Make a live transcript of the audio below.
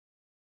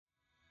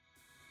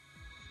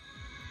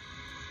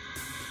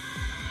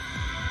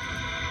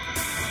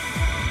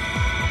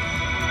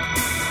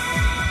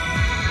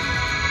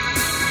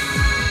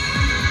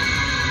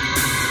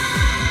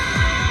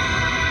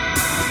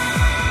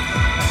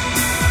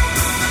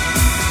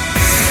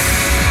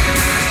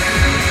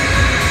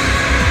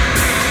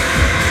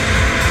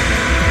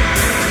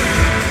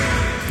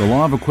The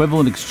Law of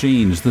Equivalent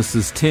Exchange. This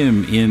is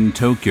Tim in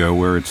Tokyo,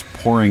 where it's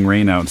pouring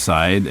rain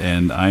outside,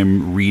 and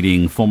I'm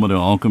reading Fullmetal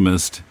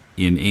Alchemist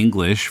in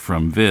English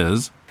from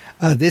Viz.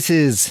 This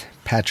is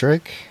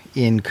Patrick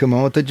in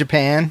Kumamoto,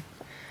 Japan,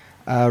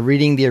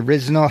 reading the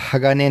original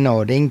Hagane no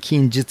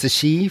Renkin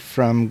Jutsushi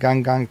from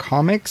Gangan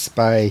Comics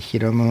by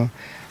Hiromu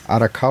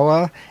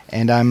Arakawa,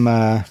 and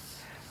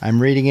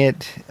I'm reading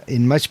it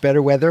in much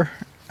better weather.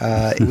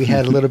 We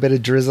had a little bit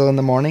of drizzle in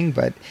the morning,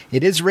 but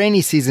it is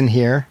rainy season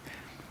here.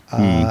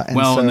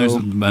 And there's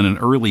been an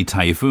early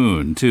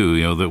typhoon,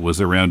 too, that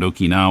was around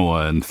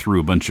Okinawa and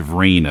threw a bunch of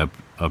rain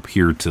up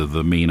here to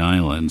the main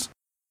islands.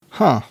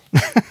 Huh.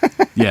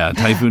 Yeah,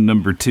 typhoon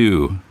number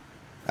 2.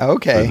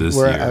 Okay. For this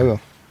year.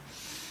 Oh.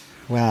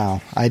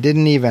 Wow. I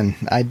didn't even.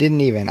 I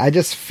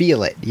just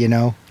feel it,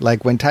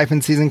 Like when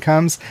typhoon season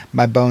comes,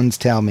 my bones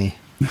tell me.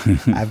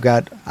 I've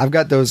got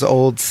those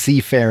old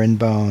seafaring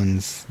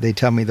bones. They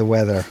tell me the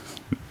weather.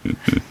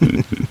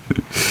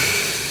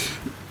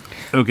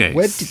 Okay,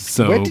 what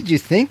did you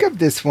think of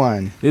this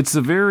one? It's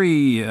a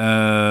very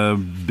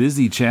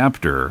busy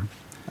chapter.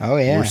 Oh,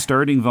 yeah. We're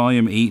starting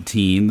volume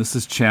 18. This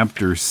is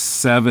chapter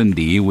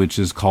 70, which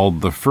is called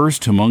The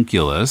First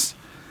Homunculus,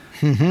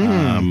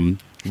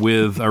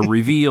 with a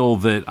reveal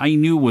that I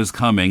knew was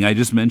coming. I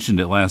just mentioned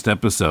it last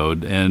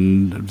episode,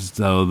 and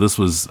so this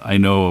was, I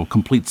know, a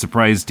complete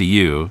surprise to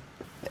you.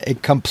 A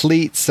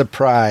complete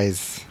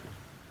surprise.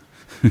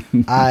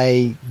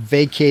 I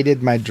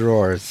vacated my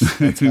drawers.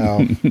 That's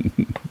how.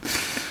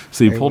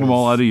 So you pulled them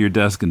all out of your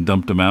desk and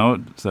dumped them out?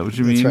 Is that what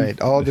you mean? That's right.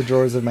 All the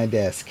drawers of my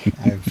desk.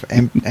 I've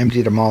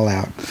emptied them all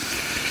out.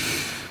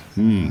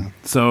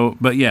 So,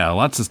 but yeah,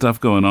 lots of stuff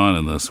going on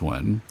in this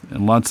one,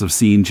 and lots of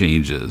scene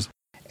changes.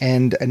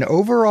 And an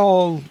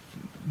overall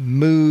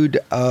mood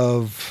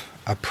of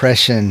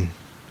oppression.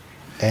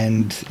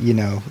 And,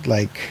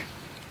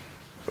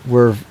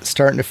 we're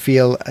starting to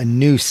feel a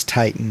noose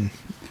tighten.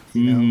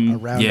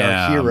 Around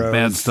our heroes.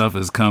 Bad stuff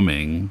is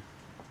coming.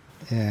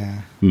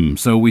 Yeah.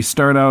 So we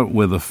start out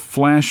with a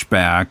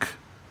flashback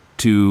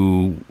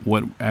to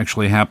what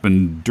actually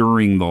happened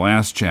during the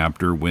last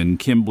chapter when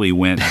Kimberly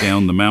went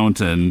down the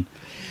mountain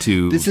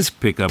to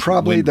pick up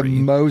probably Winry. The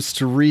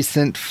most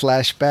recent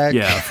flashback.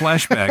 Yeah,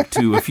 flashback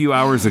to a few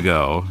hours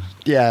ago.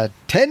 Yeah,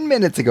 10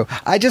 minutes ago.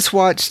 I just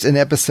watched an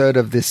episode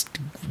of this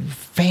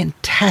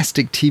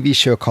fantastic TV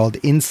show called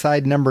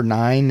Inside Number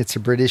 9. It's a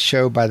British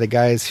show by the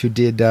guys who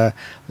did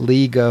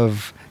League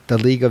of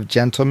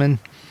Gentlemen,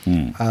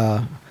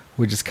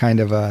 which is kind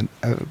of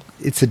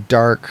it's a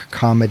dark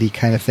comedy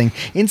kind of thing.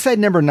 Inside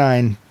Number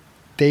 9,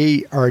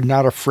 they are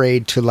not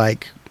afraid to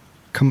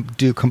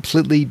do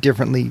completely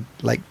differently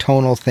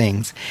tonal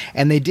things,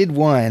 and they did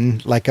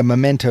one like a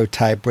Memento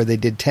type where they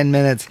did 10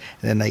 minutes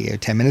and then they go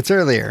 10 minutes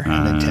earlier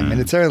and then 10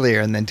 minutes earlier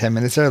and then 10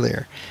 minutes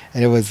earlier,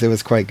 and it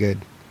was quite good.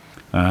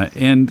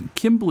 And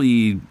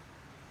Kimberly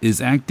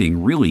is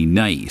acting really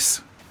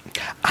nice.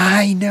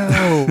 I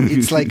know.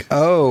 It's like,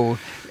 oh,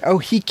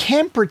 he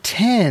can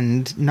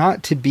pretend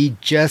not to be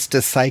just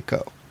a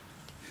psycho.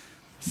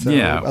 So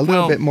a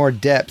little bit more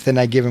depth than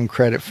I give him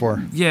credit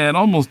for. Yeah, it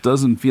almost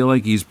doesn't feel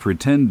like he's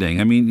pretending.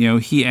 I mean,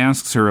 he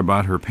asks her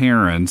about her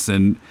parents,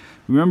 and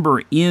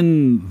remember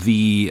in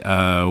the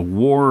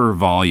war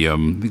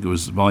volume, I think it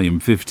was volume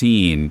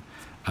 15,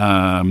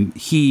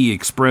 he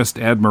expressed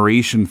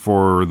admiration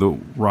for the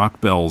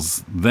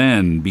Rockbells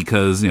then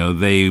because,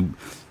 they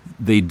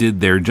did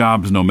their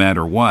jobs no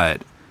matter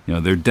what,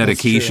 their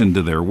dedication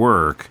to their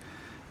work.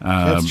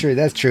 That's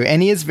true.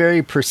 And he is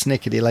very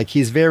persnickety.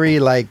 He's very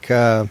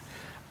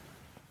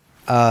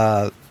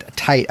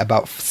tight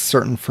about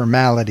certain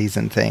formalities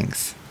and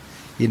things,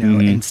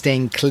 and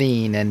staying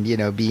clean and,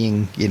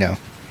 being,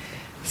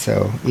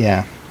 so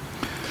yeah.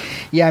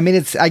 Yeah, I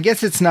mean, I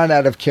guess it's not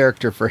out of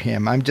character for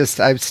him. I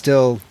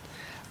still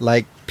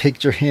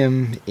picture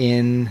him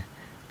in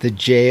the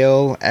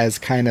jail as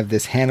kind of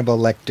this Hannibal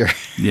Lecter.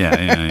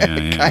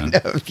 Yeah. kind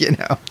of,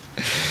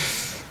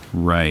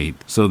 Right.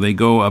 So they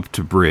go up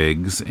to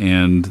Briggs,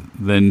 and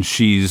then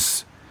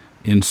she's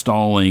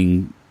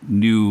installing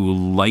new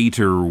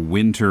lighter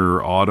winter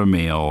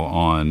automail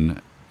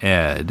on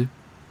Ed.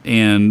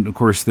 And, of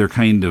course, they're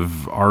kind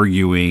of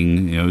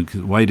arguing,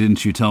 why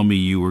didn't you tell me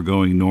you were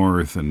going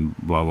north and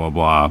blah, blah,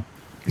 blah.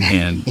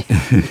 And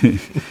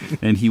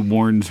and he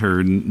warns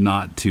her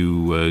not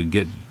to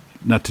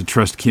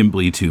trust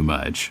Kimberly too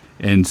much.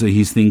 And so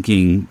he's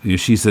thinking,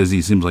 she says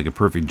he seems like a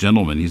perfect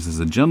gentleman. He says,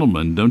 a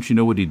gentleman, don't you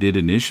know what he did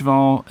in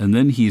Ishval? And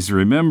then he's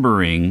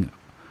remembering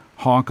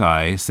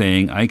Hawkeye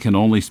saying, I can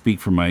only speak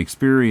from my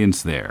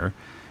experience there.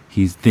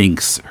 He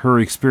thinks her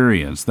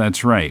experience.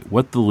 That's right.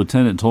 What the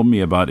lieutenant told me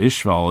about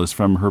Ishval is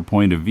from her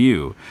point of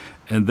view.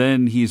 And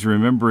then he's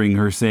remembering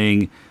her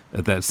saying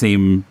at that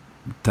same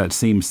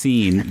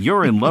scene,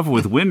 you're in love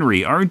with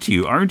Winry, aren't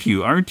you? Aren't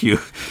you? Aren't you?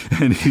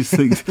 And he's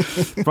thinking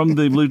from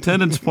the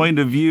lieutenant's point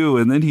of view,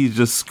 and then he's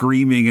just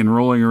screaming and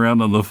rolling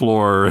around on the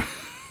floor.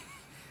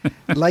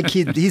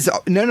 He's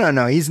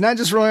no. He's not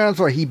just rolling on the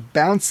floor. He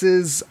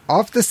bounces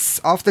off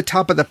the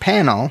top of the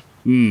panel,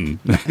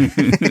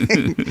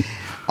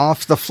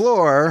 off the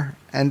floor,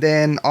 and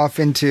then off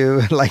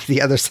into like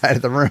the other side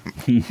of the room.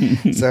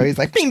 So he's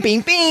like, bing,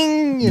 bing,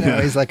 bing.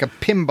 He's like a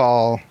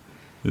pinball.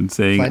 And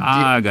saying,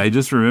 I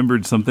just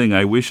remembered something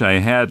I wish I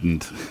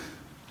hadn't.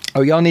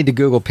 Oh, y'all need to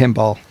Google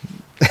pinball.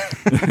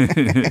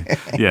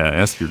 Yeah,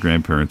 ask your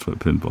grandparents what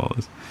pinball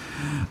is.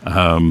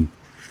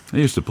 I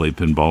used to play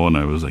pinball when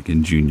I was like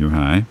in junior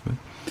high. But.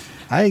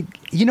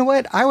 You know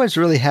what? I was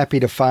really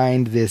happy to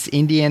find this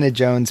Indiana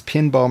Jones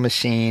pinball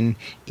machine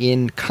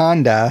in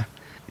Conda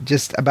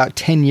just about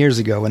 10 years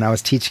ago when I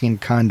was teaching in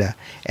Conda.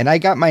 And I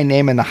got my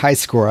name in the high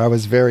score. I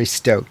was very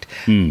stoked.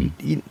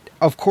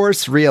 Of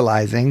course,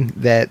 realizing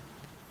that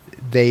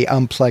they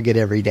unplug it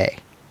every day.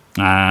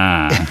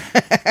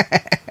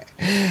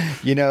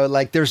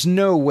 Like there's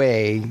no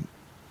way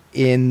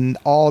in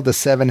all the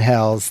 7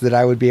 hells that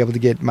I would be able to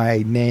get my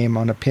name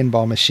on a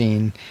pinball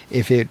machine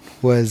if it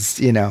was,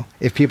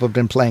 if people had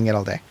been playing it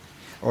all day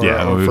or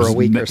for a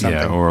week or something.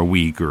 Yeah, or a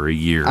week or a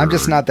year. I'm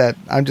just not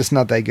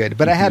that good,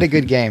 but I had a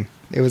good game.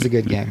 It was a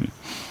good game.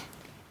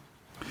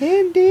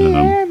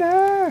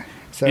 Indiana.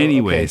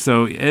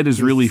 So Ed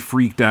is really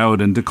freaked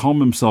out, and to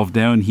calm himself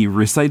down, he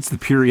recites the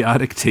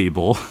periodic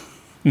table.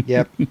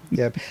 Yep.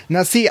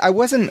 Now, see, I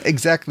wasn't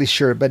exactly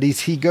sure, but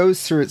he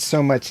goes through it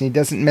so much, and he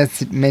doesn't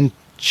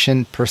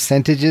mention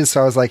percentages.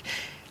 So I was like,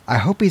 I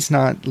hope he's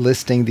not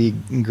listing the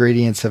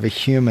ingredients of a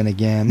human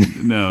again.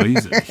 No,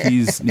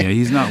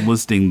 he's not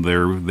listing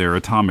their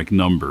atomic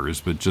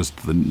numbers, but just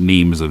the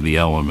names of the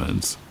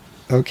elements.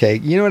 Okay,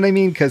 you know what I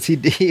mean? Because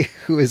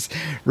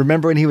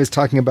remember when he was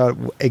talking about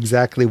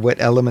exactly what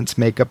elements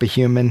make up a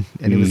human,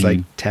 and it was like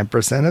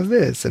 10% of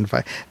this and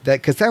 5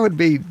 that, because that would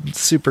be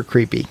super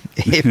creepy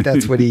if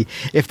that's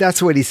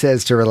what he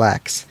says to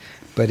relax.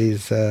 But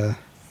he's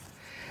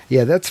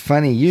that's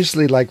funny.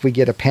 Usually, like, we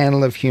get a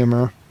panel of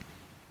humor,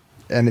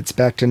 and it's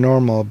back to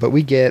normal, but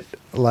we get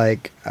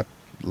like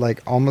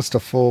almost a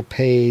full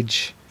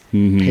page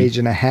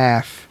and a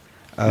half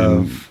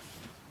of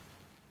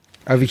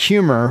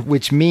humor,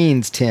 which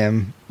means,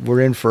 Tim,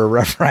 we're in for a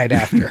rough ride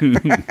after.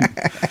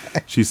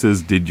 She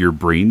says, did your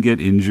brain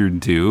get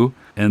injured too?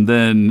 And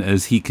then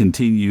as he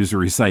continues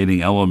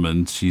reciting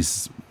elements,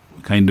 she's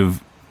kind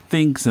of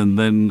thinks and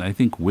then I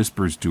think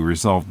whispers to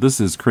herself, this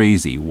is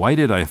crazy. Why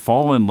did I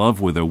fall in love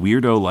with a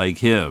weirdo like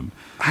him?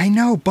 I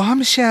know,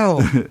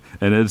 bombshell.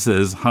 And Ed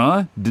says,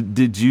 huh?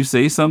 Did you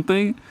say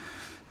something?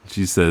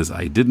 She says,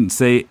 I didn't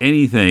say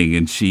anything.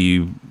 And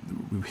she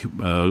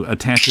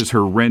attaches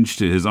her wrench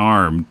to his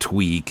arm.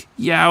 Tweak.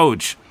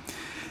 Youch.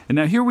 And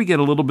now here we get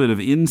a little bit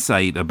of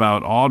insight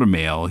about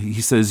automail.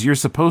 He says, you're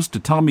supposed to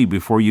tell me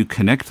before you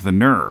connect the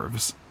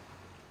nerves.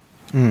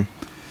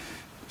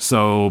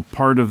 So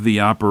part of the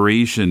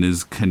operation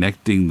is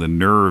connecting the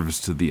nerves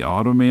to the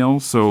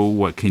automail. So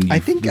what can you... I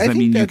think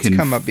that's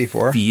come up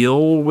before.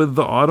 Feel with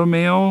the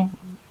automail?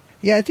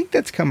 Yeah, I think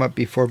that's come up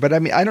before. But I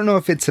mean, I don't know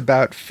if it's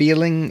about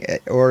feeling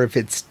or if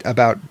it's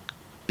about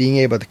being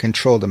able to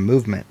control the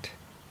movement.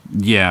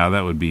 Yeah,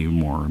 that would be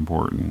more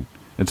important.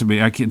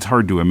 It's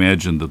hard to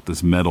imagine that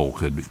this metal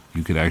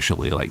you could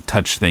actually like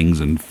touch things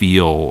and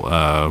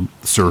feel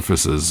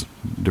surfaces,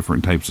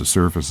 different types of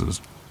surfaces.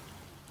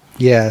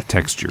 Yeah,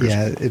 textures.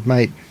 Yeah, it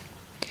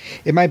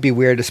might be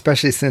weird,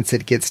 especially since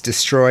it gets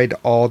destroyed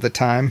all the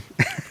time.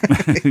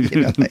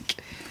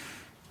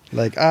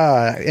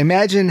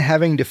 Imagine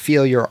having to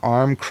feel your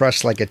arm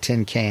crushed like a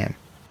tin can.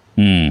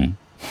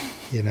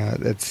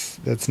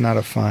 That's not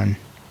a fun.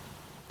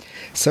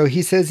 So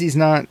he says he's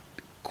not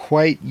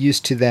quite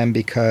used to them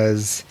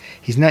because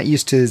he's not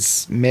used to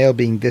his mail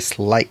being this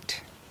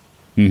light.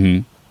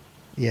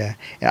 Yeah,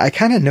 I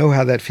kind of know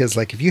how that feels.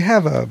 Like if you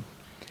have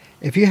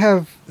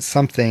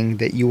something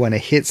that you want to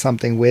hit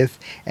something with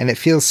and it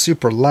feels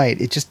super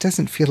light, it just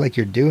doesn't feel like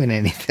you're doing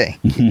anything.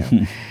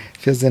 It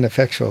feels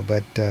ineffectual.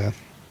 But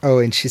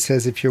and she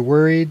says, if you're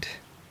worried,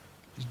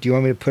 do you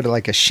want me to put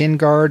like a shin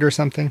guard or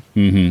something?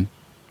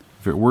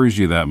 If it worries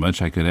you that much,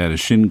 I could add a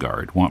shin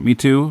guard. Want me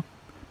to?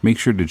 Make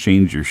sure to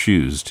change your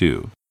shoes,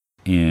 too.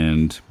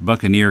 And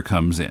Buccaneer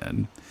comes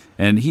in.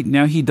 And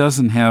he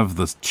doesn't have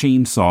the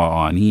chainsaw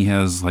on. He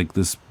has like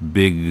this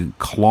big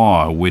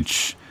claw,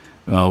 which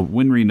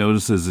Winry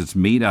notices it's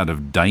made out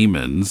of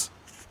diamonds.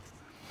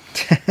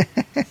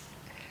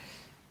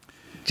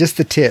 Just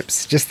the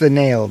tips, just the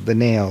nails,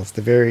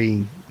 the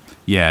very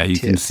Yeah, you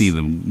tips. Can see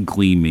them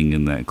gleaming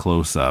in that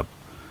close-up.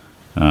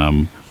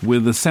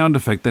 With a sound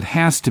effect that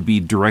has to be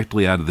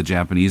directly out of the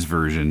Japanese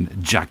version,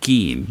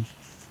 Jakin.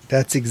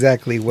 That's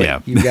exactly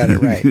what you got it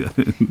right.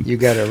 You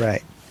got it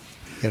right.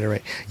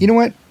 You know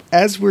what?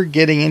 As we're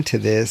getting into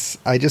this,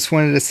 I just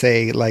wanted to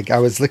say, like, I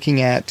was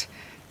looking at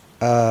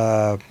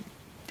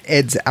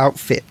Ed's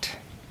outfit.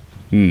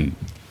 And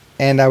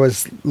I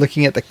was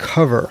looking at the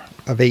cover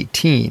of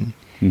 18.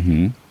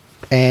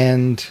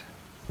 And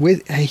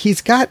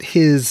he's got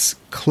his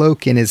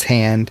cloak in his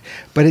hand,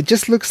 but it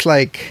just looks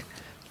like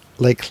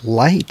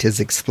light is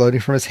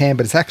exploding from his hand,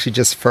 but it's actually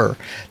just fur.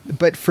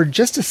 But for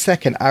just a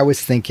second, I was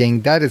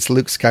thinking that is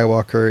Luke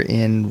Skywalker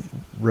in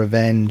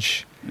Return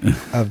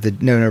of the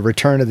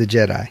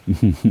Jedi.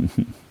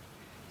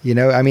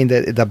 I mean,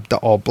 the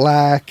all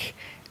black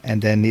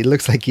And then he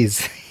looks like he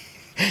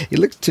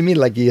looks to me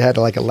like he had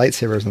like a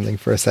lightsaber or something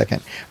for a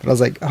second. But I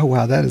was like, oh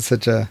wow, that is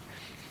such a,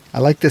 I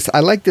like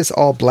this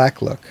all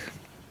black look.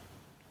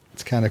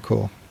 It's kind of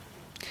cool.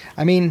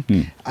 I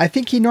mean, I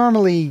think he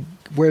normally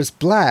wears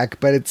black,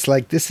 but it's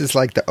like, this is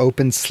like the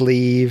open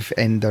sleeve,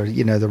 and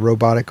the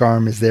robotic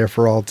arm is there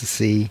for all to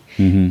see.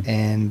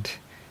 And,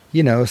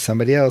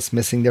 somebody else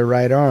missing their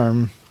right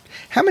arm.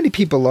 How many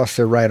people lost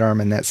their right arm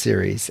in that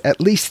series?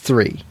 At least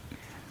 3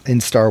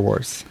 in Star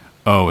Wars.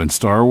 Oh, in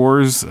Star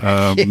Wars?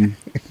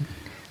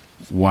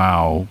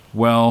 Wow.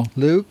 Well,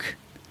 Luke,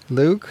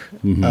 and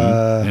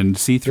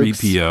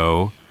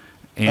C-3PO,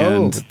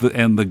 and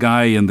the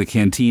guy in the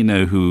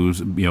cantina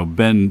who's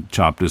Ben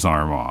chopped his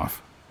arm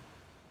off.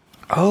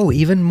 Oh,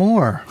 even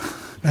more.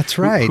 That's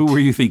right. Who were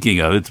you thinking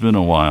of? It's been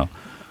a while.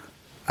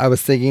 I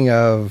was thinking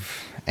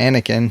of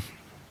Anakin.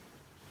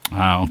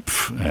 Oh,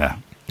 yeah.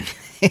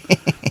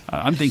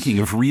 I'm thinking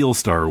of real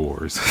Star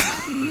Wars.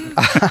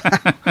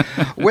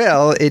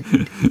 Well,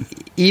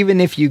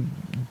 even if you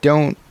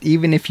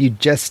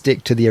just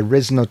stick to the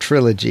original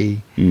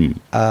trilogy,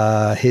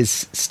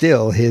 his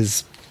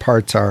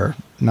parts are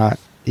not.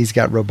 He's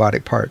got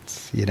robotic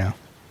parts, the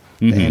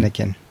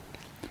Anakin.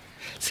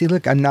 See,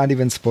 look, I'm not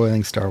even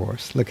spoiling Star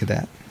Wars. Look at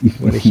that.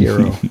 What a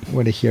hero.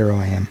 What a hero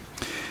I am.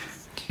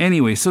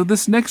 Anyway, so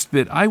this next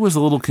bit I was a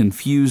little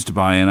confused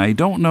by, and I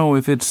don't know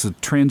if it's a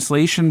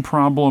translation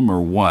problem or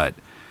what.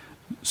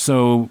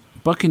 So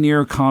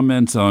Buccaneer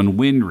comments on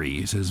Winry.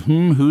 He says,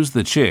 who's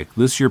the chick?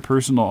 This your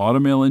personal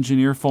automail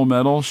engineer, Full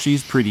Metal?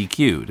 She's pretty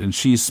cute. And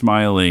she's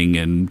smiling,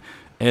 and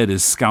Ed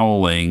is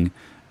scowling.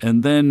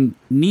 And then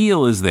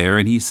Neil is there,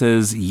 and he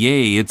says,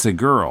 yay, it's a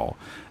girl.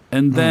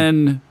 And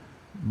then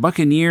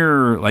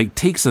Buccaneer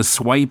takes a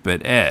swipe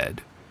at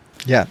Ed.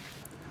 Yeah.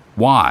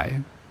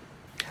 Why?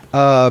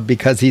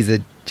 Because he's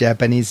a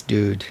Japanese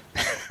dude.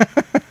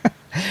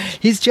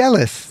 He's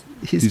jealous.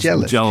 He's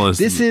jealous.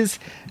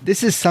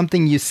 This is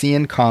something you see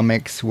in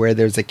comics where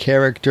there's a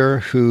character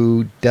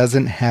who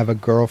doesn't have a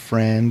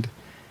girlfriend,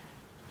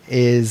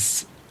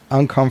 is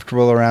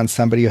uncomfortable around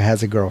somebody who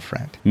has a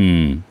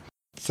girlfriend.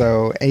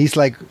 So, and he's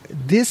like,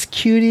 this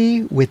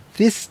cutie with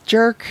this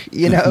jerk,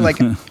 and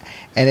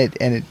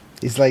it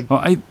is like.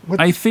 Well,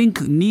 I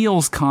think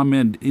Neil's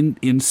comment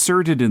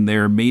inserted in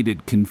there made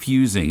it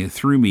confusing. It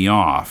threw me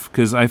off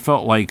because I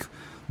felt like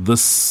the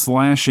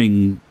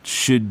slashing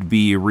should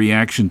be a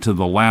reaction to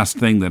the last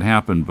thing that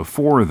happened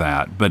before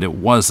that, but it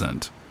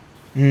wasn't.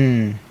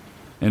 And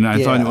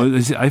I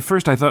thought, at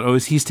first I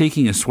thought, he's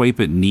taking a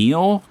swipe at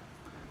Neil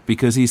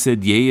because he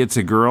said, yay, it's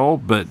a girl.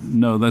 But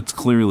no, that's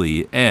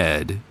clearly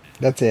Ed.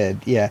 That's Ed,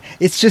 yeah.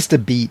 It's just a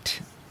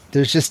beat.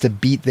 There's just a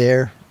beat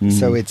there.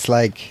 So it's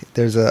like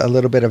there's a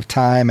little bit of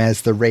time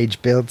as the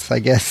rage builds, I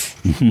guess.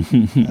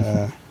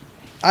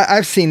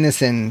 I've seen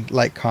this in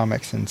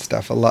comics and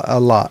stuff a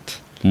lot.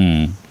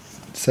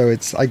 So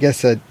it's, I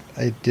guess it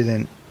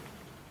didn't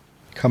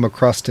come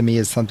across to me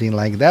as something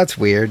like that's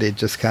weird. It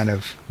just kind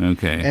of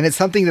and it's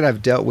something that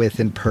I've dealt with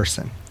in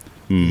person.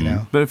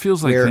 But it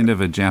feels like kind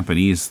of a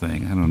Japanese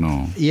thing. I don't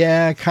know.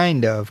 Yeah,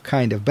 kind of.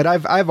 But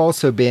I've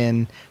also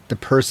been the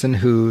person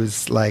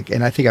who's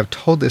and I think I've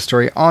told this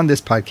story on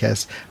this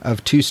podcast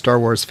of 2 Star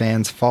Wars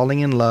fans falling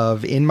in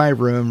love in my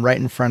room right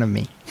in front of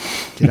me.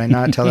 Did I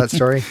not tell that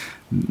story?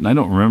 I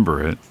don't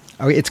remember it.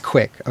 Oh, it's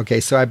quick. Okay,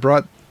 so I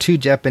brought 2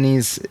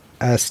 Japanese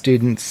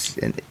students.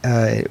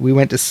 We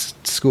went to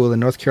school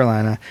in North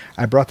Carolina.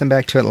 I brought them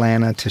back to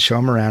Atlanta to show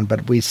them around,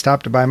 but we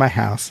stopped by my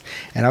house,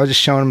 and I was just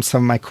showing them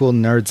some of my cool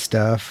nerd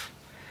stuff.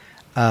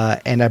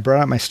 And I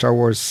brought out my Star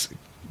Wars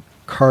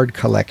card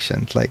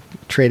collection,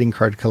 trading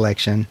card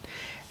collection,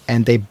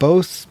 and they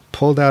both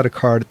pulled out a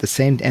card at the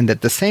same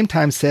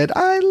time said,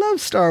 "I love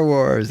Star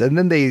Wars," and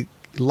then they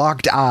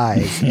locked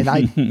eyes, and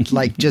I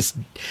just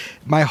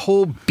my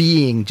whole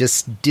being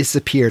just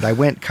disappeared. I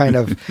went kind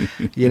of,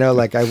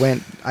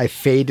 I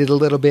faded a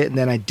little bit, and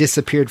then I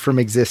disappeared from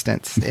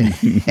existence.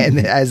 And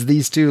as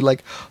these two,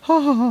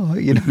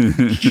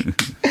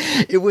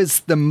 it was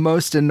the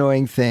most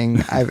annoying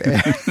thing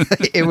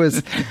it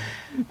was.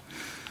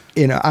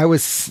 I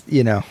was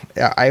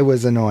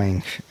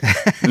annoying.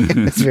 It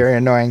was very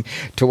annoying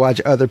to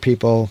watch other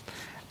people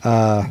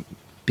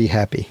be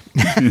happy.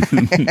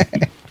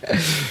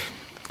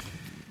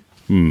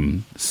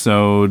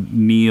 So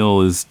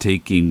Neil is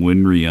taking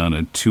Winry on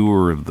a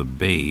tour of the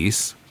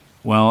base.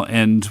 Well,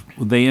 and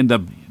they end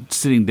up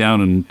sitting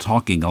down and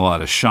talking a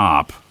lot of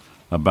shop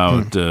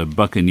about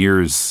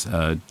Buccaneer's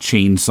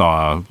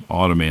chainsaw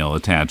automail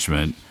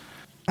attachment.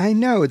 I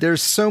know,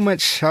 there's so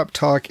much shop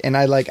talk, and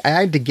I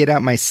had to get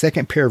out my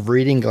second pair of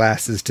reading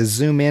glasses to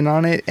zoom in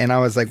on it, and I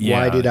was like,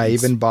 why did I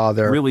even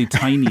bother? Really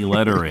tiny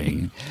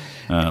lettering.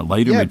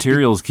 Lighter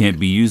materials can't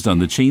be used on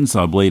the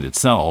chainsaw blade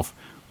itself.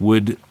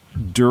 Would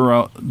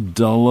duralumin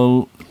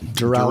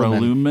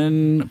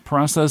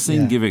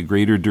processing give it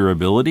greater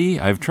durability?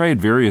 I've tried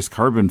various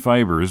carbon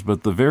fibers,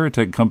 but the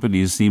Veritech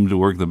companies seem to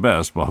work the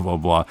best, blah, blah,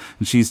 blah.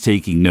 And she's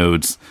taking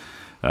notes.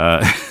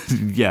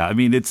 Yeah, I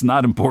mean, it's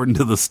not important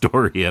to the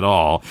story at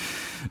all.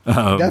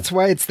 That's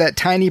why it's that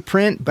tiny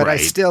print, but right.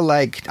 I still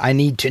I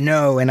need to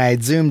know. And I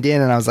zoomed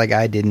in and I was like,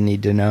 I didn't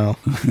need to know.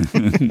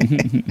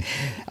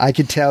 I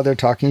could tell they're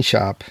talking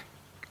shop.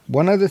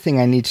 One other thing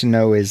I need to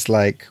know is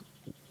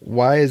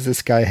why does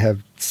this guy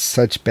have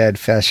such bad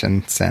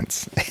fashion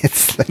sense?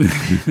 It's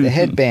the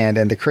headband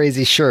and the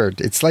crazy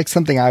shirt. It's like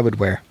something I would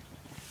wear.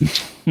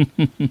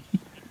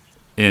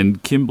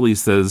 And Kimberly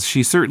says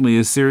she certainly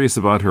is serious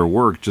about her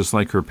work, just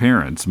like her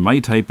parents. My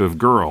type of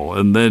girl.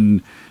 And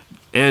then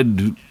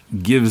Ed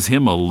gives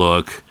him a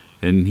look,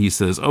 and he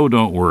says, "Oh,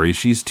 don't worry,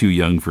 she's too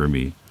young for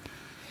me."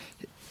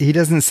 He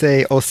doesn't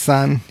say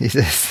 "osan." He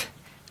says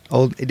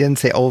old. He didn't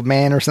say "old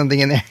man" or something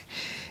in there.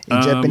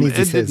 In Japanese,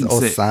 he says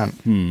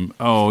 "osan."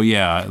 Oh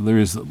yeah,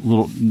 there's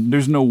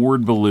no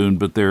word balloon,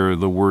 but there are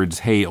the words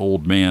 "Hey,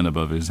 old man"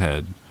 above his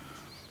head.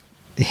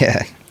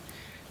 Yeah,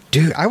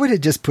 dude. I would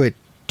have just put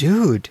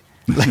 "dude."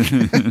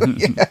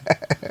 Yeah.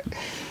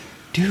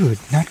 Dude,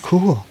 not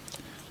cool.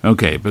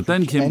 Okay, but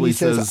then Kimberly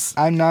says,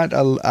 I'm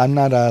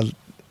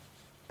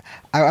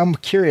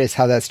curious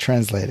how that's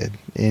translated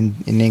in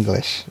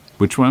English.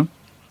 Which one?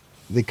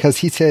 Because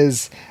he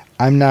says,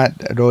 I'm not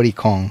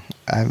Rorikon.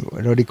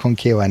 Rorikon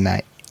ke wa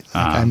nai.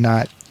 I'm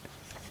not.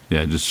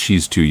 Yeah, just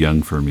she's too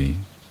young for me.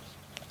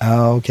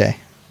 Oh, okay.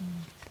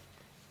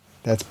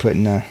 That's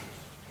putting a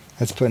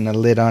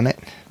lid on it,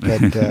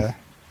 but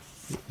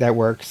that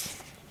works.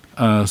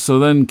 So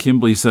then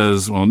Kimberly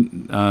says, well,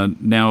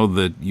 now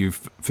that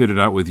you've fitted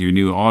out with your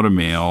new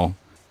automail,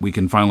 we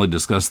can finally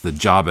discuss the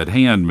job at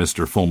hand,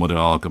 Mr. FULLMETAL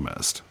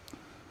ALCHEMIST.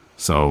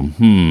 So,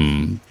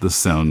 this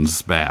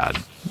sounds bad.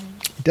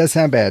 It does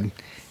sound bad.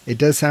 It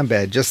does sound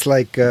bad. Just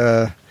like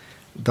the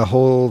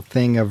whole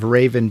thing of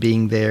Raven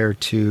being there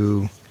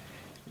to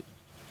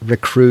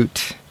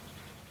recruit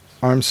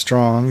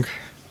Armstrong.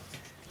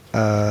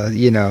 Now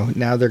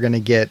they're going to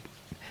get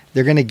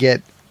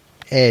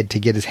Ed to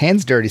get his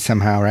hands dirty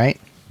somehow, right?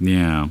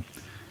 Yeah.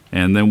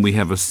 And then we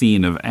have a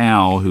scene of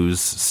Al, who's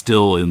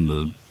still in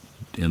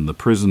the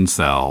prison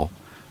cell,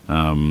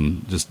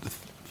 just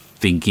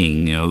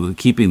thinking,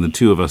 keeping the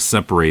two of us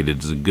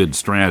separated is a good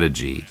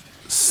strategy.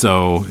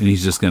 So, and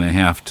he's just going to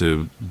have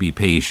to be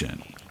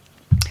patient.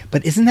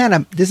 But isn't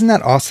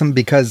that awesome?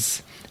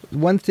 Because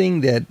one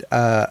thing that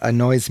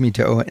annoys me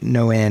to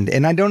no end,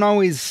 and I don't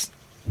always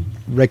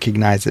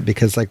recognize it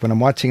because, when I'm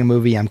watching a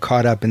movie, I'm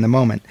caught up in the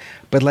moment.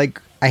 But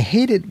I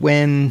hate it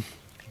when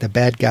the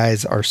bad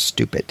guys are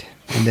stupid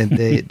and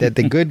that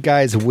the good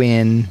guys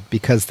win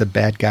because the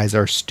bad guys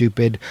are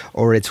stupid,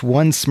 or it's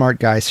one smart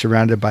guy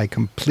surrounded by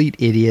complete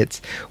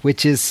idiots,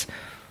 which is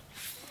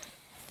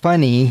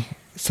funny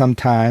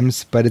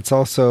sometimes, but it's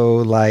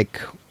also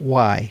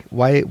why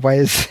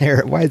is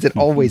it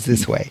always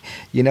this way?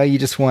 You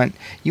just want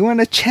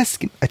a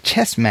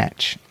chess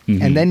match,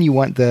 and then you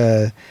want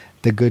the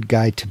good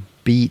guy to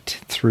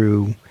beat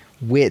through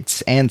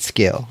wits and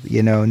skill,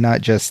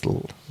 not just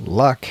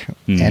luck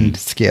and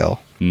skill.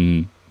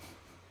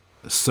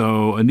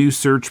 So a new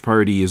search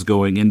party is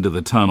going into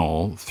the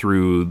tunnel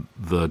through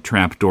the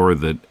trapdoor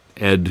that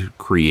Ed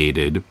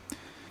created.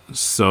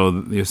 So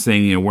they're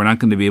saying, we're not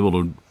going to be able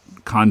to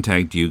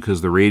contact you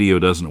because the radio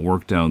doesn't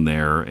work down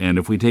there. And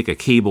if we take a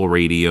cable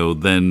radio,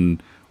 then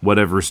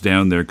whatever's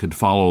down there could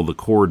follow the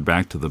cord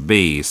back to the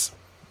base.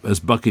 As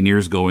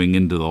Buccaneer's going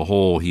into the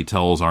hole, he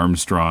tells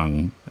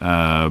Armstrong,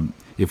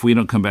 if we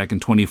don't come back in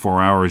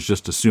 24 hours,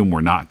 just assume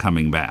we're not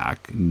coming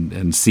back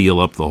and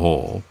seal up the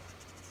hole.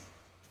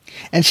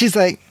 And she's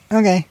like,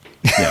 okay.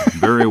 Yeah,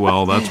 very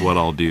well. That's what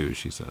I'll do,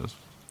 she says.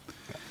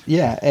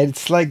 Yeah,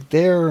 it's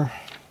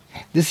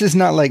this is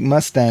not like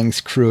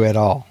Mustang's crew at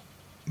all.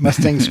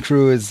 Mustang's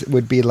crew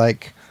would be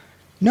like,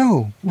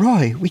 no,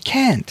 Roy, we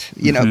can't.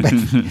 But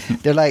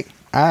they're like,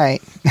 all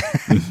right.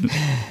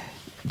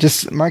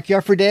 Just mark you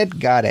off for dead.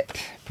 Got it.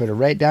 Put it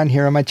right down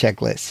here on my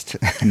checklist.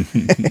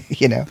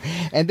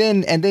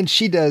 And then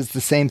she does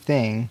the same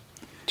thing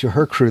to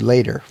her crew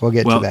later. We'll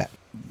get to that.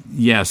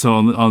 Yeah. So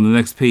on the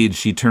next page,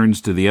 she turns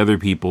to the other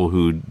people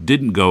who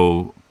didn't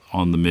go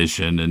on the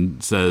mission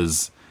and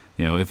says,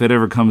 if it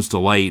ever comes to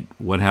light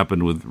what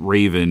happened with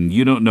Raven,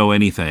 you don't know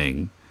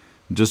anything.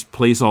 Just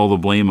place all the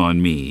blame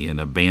on me and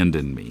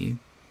abandon me.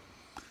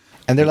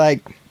 And they're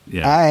like,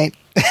 yeah. All right.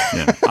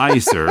 Yeah. Aye,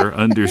 sir.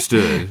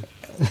 Understood.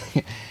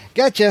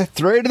 Gotcha.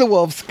 Throw it to the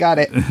wolves. Got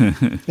it.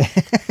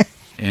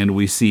 And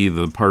we see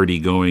the party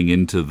going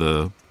into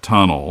the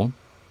tunnel.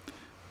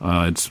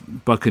 It's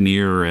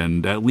Buccaneer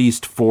and at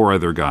least 4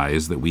 other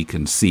guys that we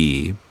can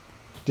see.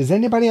 Does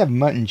anybody have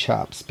mutton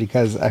chops?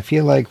 Because I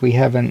feel like we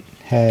haven't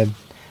had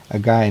a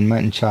guy in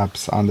mutton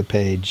chops on the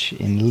page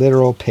in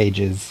literal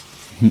pages.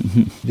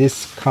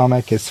 This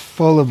comic is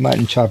full of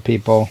mutton chop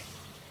people.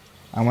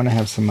 I want to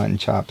have some mutton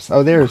chops.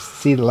 Oh, there's,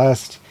 see, the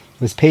last,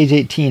 it was page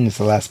 18 is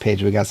the last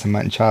page. We got some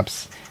mutton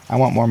chops. I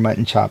want more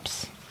mutton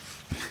chops.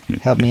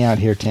 Help me out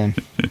here, Tim.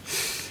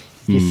 If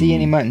you see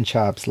any mutton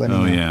chops, let me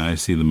know. Oh, yeah, I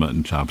see the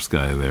mutton chops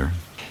guy there.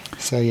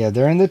 So, yeah,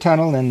 they're in the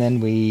tunnel, and then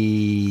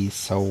we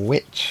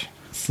switch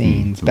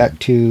scenes. Back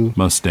to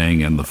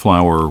Mustang and the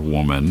flower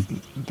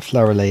woman. the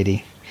flower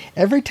lady.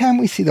 Every time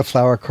we see the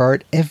flower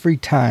cart, every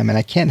time, and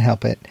I can't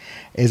help it,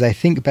 is I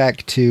think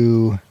back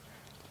to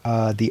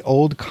the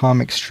old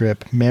comic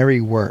strip,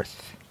 Mary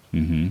Worth.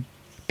 Mm-hmm.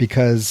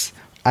 Because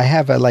I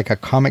have a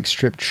comic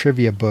strip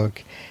trivia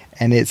book,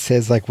 and it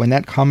says, like, when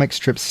that comic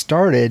strip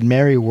started,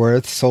 Mary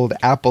Worth sold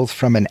apples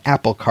from an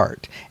apple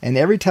cart. And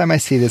every time I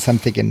see this, I'm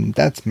thinking,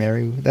 that's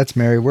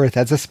Mary Worth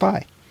as a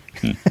spy.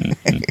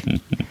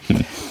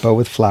 But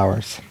with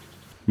flowers.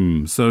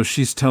 So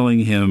she's telling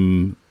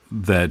him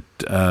that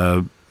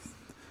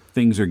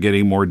things are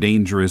getting more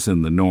dangerous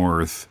in the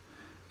north,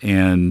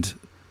 and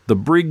the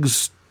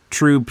Briggs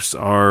troops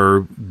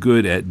are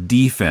good at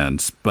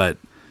defense, but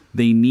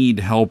they need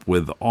help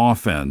with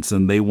offense,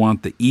 and they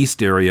want the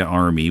East Area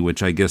Army,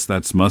 which I guess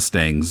that's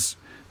Mustang's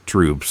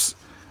troops,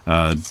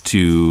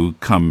 to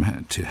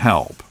come to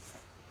help.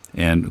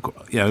 And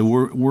yeah,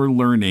 we're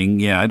learning.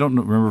 Yeah, I don't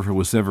remember if it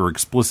was ever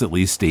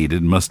explicitly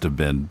stated. Must have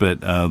been, but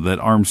that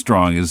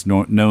Armstrong is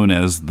known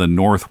as the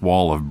North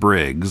Wall of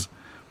Briggs,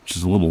 which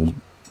is a little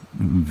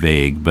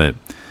vague, but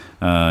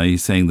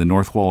he's saying the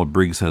North Wall of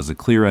Briggs has a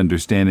clear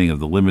understanding of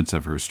the limits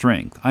of her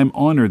strength. I'm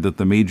honored that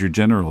the Major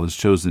General has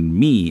chosen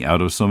me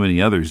out of so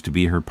many others to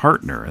be her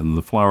partner. And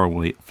the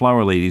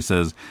flower lady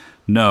says,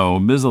 no,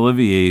 Ms.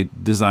 Olivier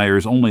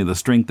desires only the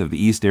strength of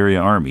the East Area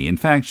Army. In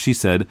fact, she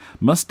said,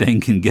 Mustang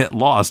can get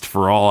lost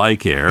for all I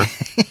care.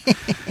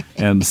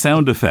 And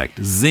sound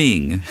effect,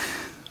 zing.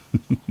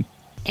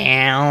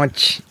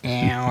 Ouch,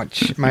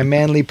 ouch. My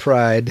manly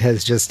pride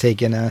has just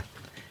taken a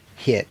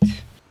hit.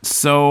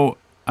 So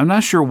I'm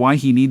not sure why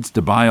he needs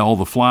to buy all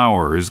the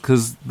flowers,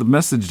 because the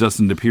message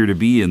doesn't appear to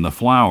be in the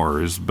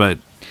flowers, but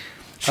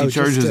she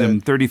charges him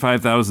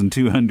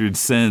 35,200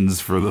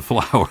 cents for the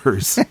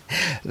flowers.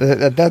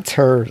 That's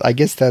her, I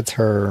guess that's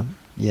her,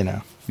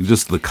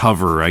 Just the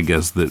cover, I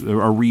guess, that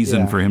a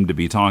reason for him to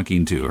be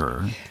talking to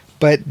her.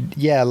 But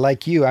yeah,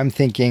 like you, I'm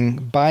thinking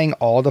buying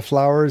all the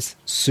flowers,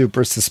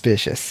 super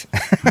suspicious.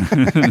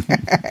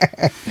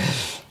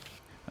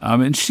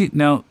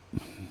 Now,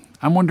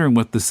 I'm wondering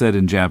what this said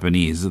in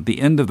Japanese. At the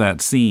end of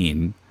that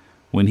scene,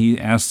 when he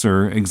asks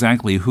her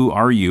exactly, who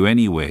are you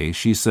anyway,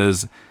 she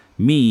says,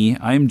 me,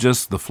 I'm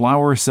just the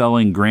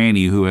flower-selling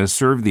granny who has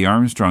served the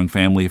Armstrong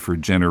family for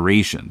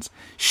generations.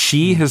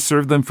 She has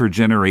served them for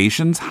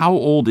generations? How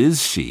old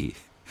is she?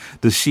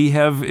 Does she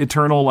have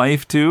eternal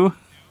life too?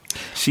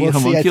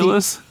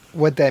 Homunculus?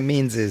 What that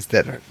means is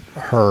that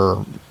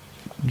her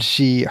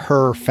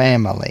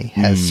family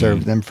has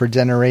served them for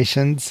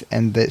generations,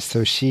 and that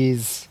so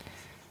she's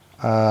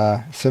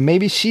so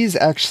maybe she's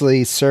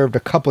actually served a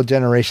couple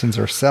generations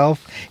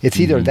herself. It's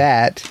either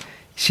that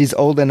she's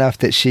old enough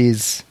that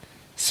she's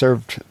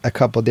served a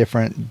couple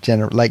different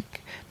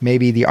like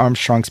maybe the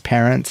Armstrong's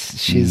parents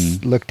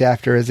she's looked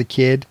after as a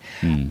kid,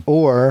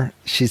 or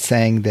she's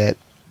saying that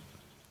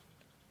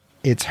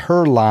it's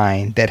her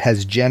line that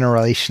has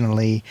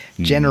generationally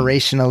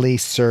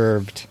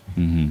served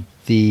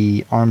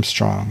the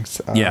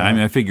Armstrongs.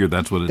 I figured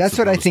that's what it's that's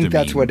what I think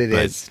that's mean, what it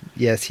is.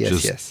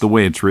 Yes. The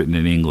way it's written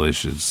in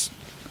English is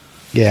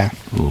a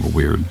little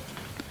weird.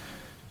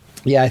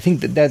 Yeah, I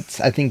think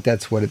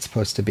that's what it's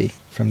supposed to be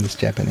from this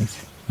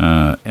Japanese.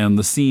 And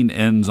the scene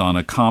ends on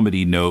a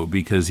comedy note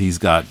because he's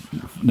got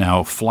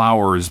now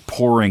flowers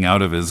pouring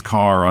out of his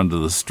car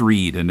onto the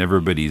street, and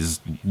everybody's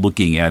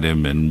looking at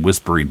him and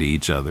whispering to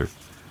each other.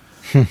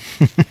 All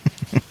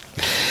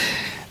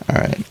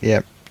right.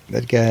 Yep.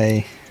 That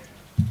guy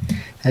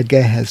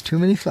has too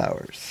many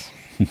flowers.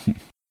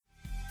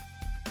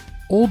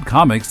 Old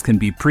comics can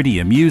be pretty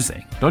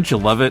amusing. Don't you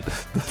love it?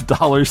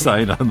 The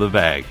 $sign on the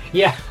bag.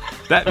 Yeah.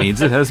 That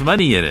means it has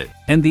money in it.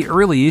 And the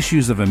early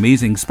issues of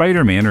Amazing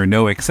Spider-Man are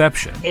no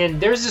exception. And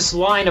there's this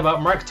line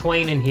about Mark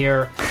Twain in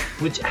here,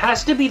 which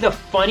has to be the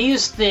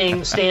funniest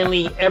thing Stan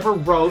Lee ever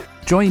wrote.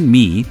 Join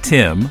me,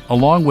 Tim,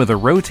 along with a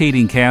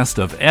rotating cast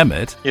of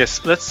Emmett.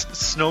 Yes, let's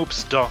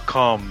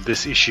Snopes.com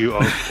this issue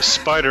of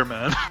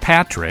Spider-Man.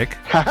 Patrick.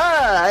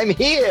 Haha, I'm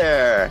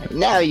here.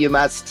 Now you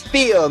must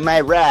feel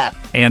my wrath.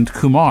 And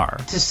Kumar.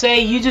 To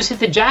say you just hit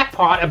the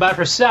jackpot about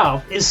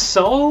herself is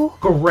so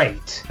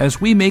great. As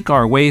we make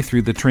our way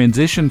through the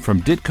transition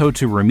from Ditko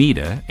to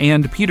Ramita,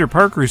 and Peter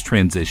Parker's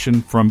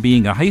transition from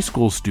being a high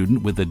school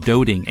student with a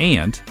doting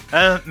aunt,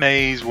 Aunt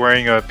May's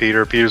wearing a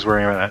Peter, Peter's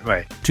wearing an Aunt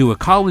May, to a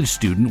college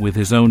student with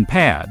his own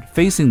pad,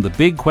 facing the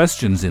big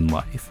questions in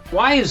life.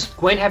 Why is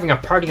Gwen having a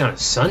party on a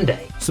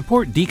Sunday?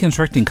 Support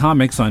Deconstructing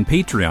Comics on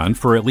Patreon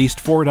for at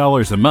least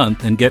 $4 a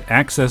month and get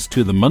access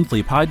to the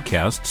monthly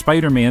podcast,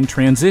 Spider-Man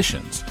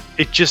Transitions.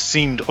 It just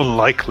seemed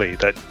unlikely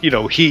that,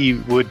 he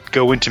would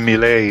go into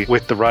melee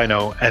with the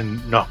Rhino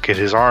and not get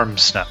his arm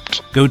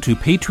snapped. Go to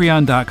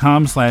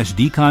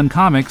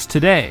patreon.com/deconcomics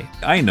today.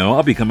 I know,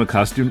 I'll become a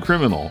costume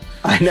criminal.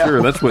 I know.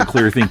 Sure, that's what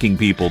clear-thinking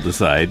people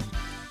decide.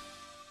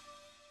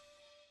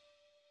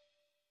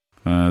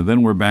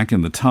 Then we're back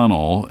in the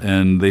tunnel,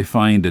 and they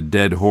find a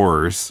dead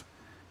horse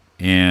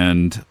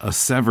and a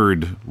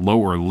severed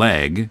lower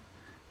leg,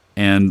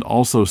 and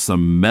also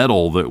some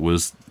metal that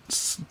was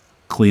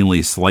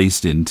cleanly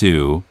sliced in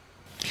two.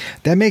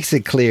 That makes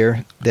it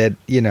clear that,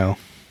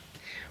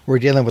 we're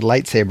dealing with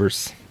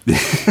lightsabers.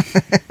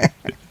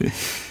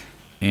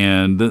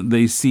 And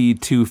they see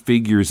two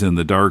figures in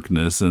the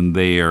darkness, and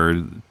they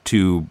are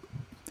two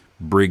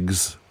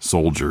Briggs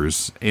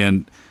soldiers.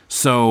 And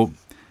so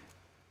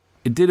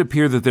it did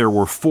appear that there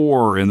were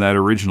 4 in that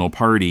original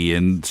party,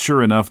 and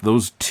sure enough,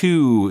 those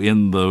 2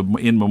 in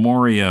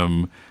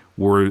memoriam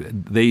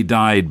they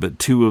died, but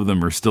 2 of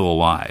them are still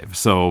alive.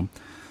 So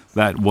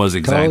that was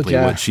exactly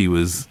what she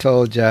was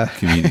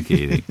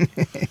communicating.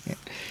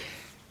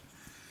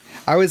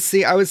 I was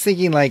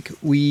thinking, like,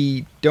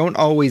 we don't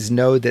always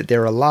know that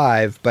they're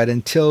alive, but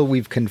until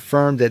we've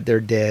confirmed that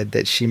they're dead,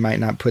 that she might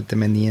not put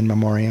them in the in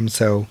memoriam.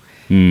 So,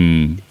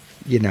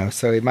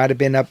 so it might have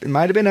been up. It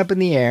might have been up in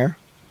the air.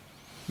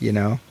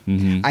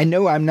 Mm-hmm. I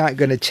know I'm not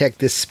going to check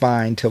this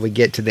spine till we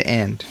get to the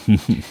end.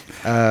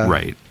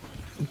 Right.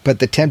 But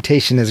the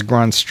temptation has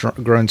grown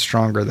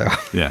stronger, though.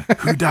 Yeah.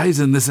 Who dies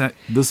in this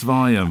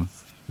volume?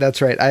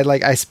 That's right.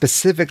 I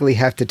specifically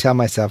have to tell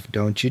myself,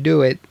 don't you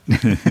do it.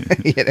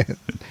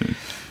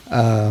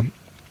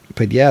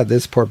 But yeah,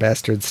 this poor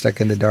bastard's stuck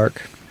in the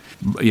dark.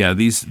 Yeah,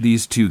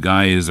 these 2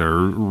 guys are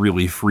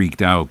really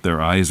freaked out.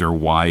 Their eyes are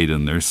wide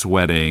and they're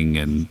sweating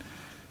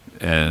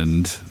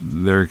and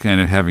they're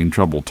kind of having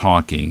trouble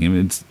talking. I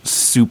mean, it's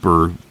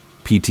super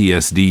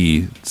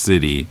PTSD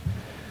city.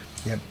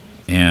 Yep.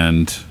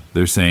 And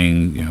they're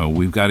saying,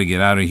 we've got to get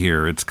out of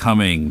here. It's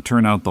coming.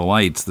 Turn out the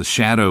lights. The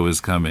shadow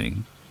is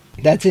coming.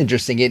 That's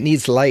interesting. It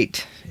needs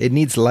light. It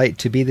needs light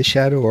to be the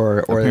shadow, or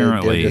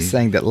apparently, they're just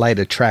saying that light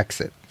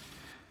attracts it.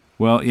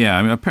 Well, yeah.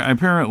 I mean,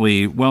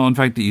 apparently, in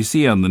fact, you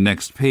see on the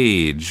next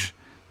page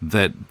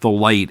that the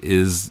light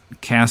is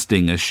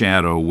casting a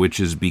shadow, which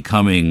is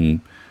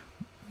becoming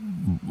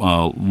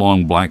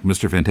long black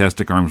Mr.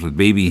 Fantastic arms with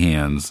baby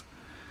hands,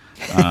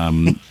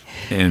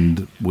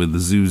 and with the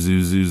zoo,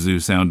 zoo, zoo, zoo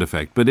sound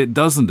effect. But it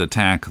doesn't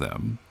attack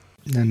them.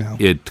 No.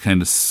 It kind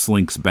of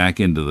slinks back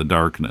into the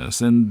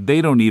darkness, and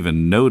they don't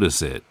even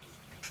notice it.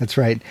 That's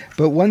right.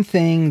 But one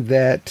thing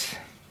that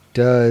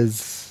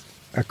does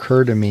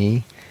occur to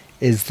me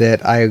is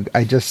that I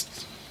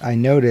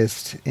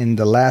noticed in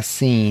the last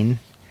scene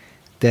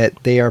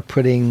that they are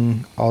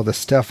putting all the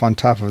stuff on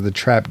top of the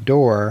trap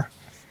door,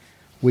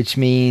 which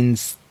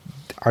means,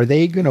 are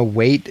they going to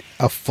wait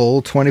a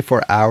full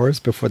 24 hours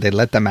before they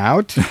let them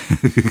out?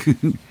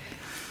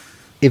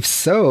 If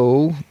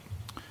so,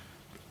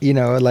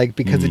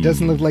 because it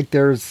doesn't look like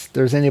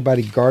there's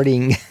anybody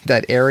guarding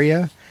that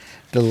area.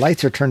 The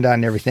lights are turned on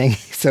and everything.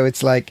 So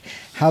it's like,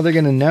 how they're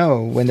going to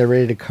know when they're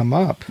ready to come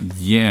up.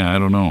 Yeah, I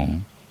don't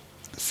know.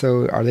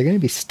 So are they going to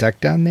be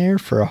stuck down there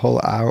for a whole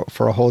hour,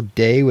 for a whole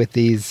day with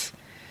this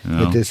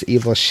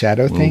evil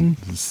shadow thing?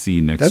 We'll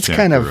see next That's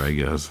chapter, kind of, I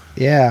guess.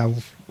 Yeah,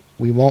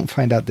 we won't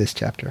find out this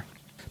chapter.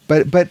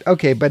 But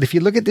if you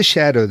look at the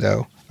shadow,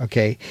 though,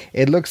 okay,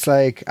 it looks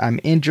like I'm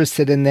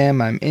interested in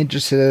them. I'm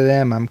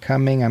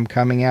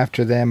coming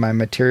after them. I'm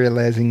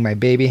materializing my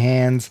baby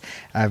hands.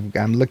 I've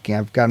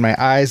got my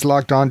eyes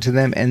locked onto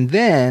them. And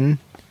then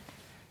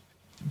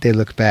they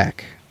look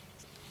back.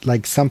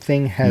 Like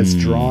something has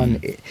drawn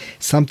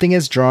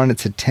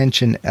its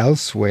attention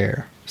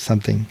elsewhere.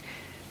 Something.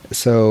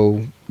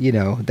 So,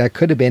 that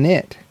could have been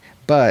it.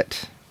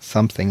 But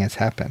something has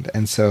happened.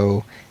 And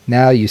so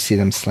now you see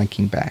them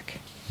slinking back.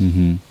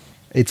 Mm-hmm.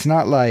 It's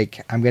not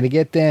like I'm going to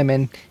get them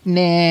and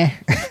nah.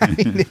 I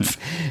mean, it's,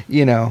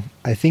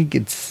 I think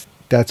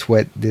that's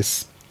what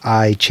this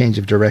eye change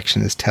of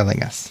direction is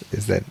telling us,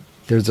 is that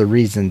there's a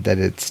reason that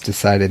it's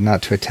decided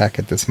not to attack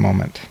at this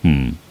moment.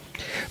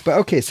 But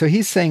okay, so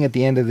he's saying at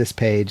the end of this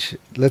page,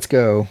 let's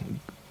go,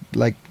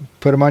 like,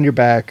 put them on your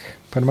back,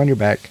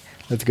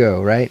 let's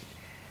go, right?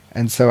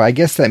 And so I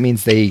guess that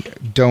means they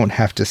don't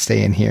have to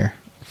stay in here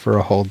for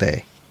a whole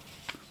day.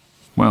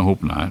 Well, I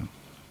hope not.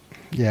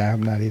 Yeah,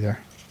 I'm not either.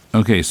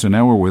 Okay, so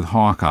now we're with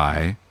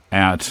Hawkeye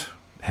at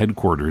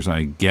headquarters,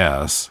 I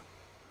guess,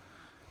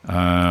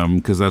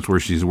 because that's where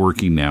she's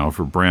working now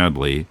for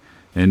Bradley.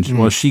 And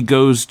she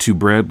goes to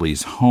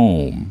Bradley's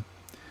home.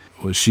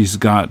 Well, she's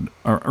got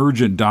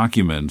urgent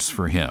documents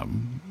for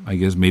him. I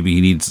guess maybe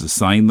he needs to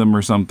sign them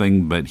or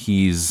something, but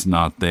he's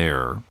not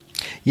there.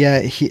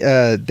 Yeah,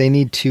 they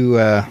need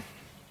to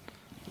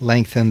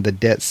lengthen the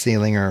debt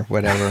ceiling or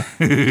whatever.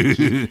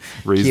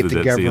 Raise keep the the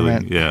debt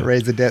government, ceiling. Yeah.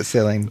 Raise the debt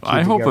ceiling.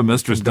 I hope a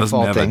mistress doesn't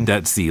have a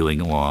debt ceiling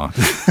law.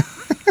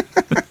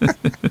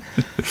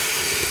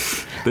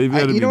 You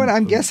know what?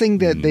 I'm guessing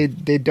that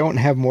they don't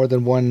have more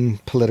than one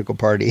political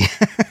party.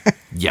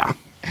 Yeah,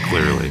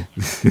 clearly.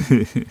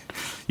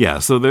 Yeah,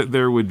 so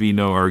there would be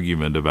no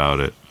argument about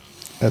it.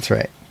 That's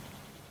right.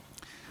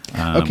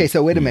 Okay,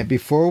 so wait a minute.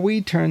 Before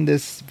we turn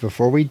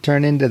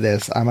into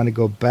this, I'm going to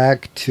go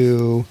back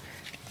to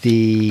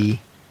the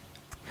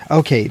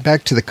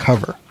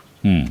cover.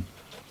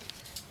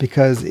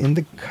 Because in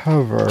the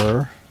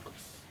cover,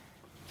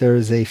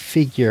 there's a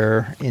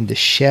figure in the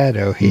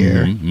shadow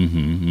here.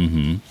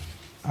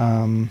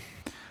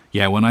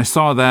 Yeah, when I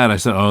saw that, I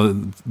said, oh,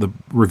 the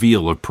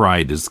reveal of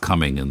Pride is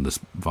coming in this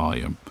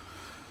volume.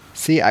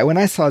 See, when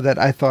I saw that,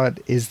 I thought,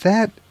 is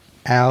that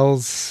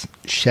Al's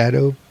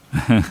shadow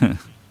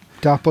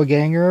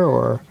doppelganger,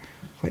 or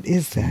what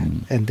is that?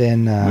 And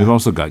then we've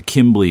also got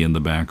Kimberly in the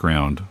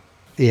background.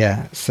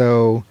 Yeah.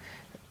 So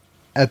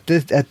at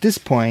this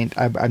point,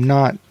 I'm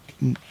not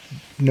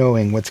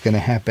knowing what's going to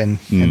happen,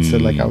 and so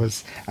like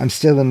I'm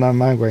still in my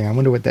mind going, I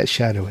wonder what that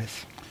shadow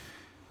is.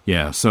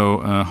 Yeah. So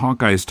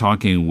Hawkeye's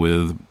talking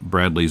with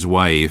Bradley's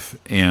wife,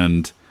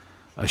 and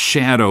a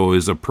shadow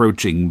is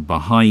approaching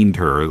behind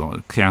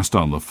her, cast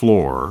on the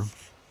floor.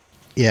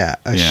 Yeah.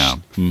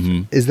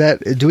 Mm-hmm. Is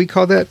that? Do we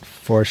call that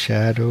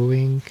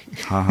foreshadowing?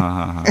 Ha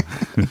ha ha.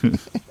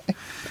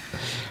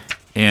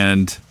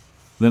 And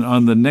then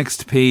on the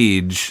next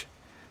page,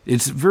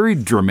 it's a very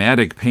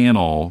dramatic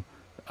panel.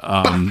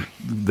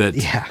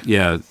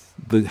 The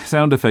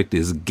sound effect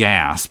is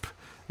gasp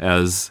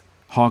as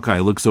Hawkeye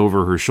looks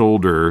over her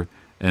shoulder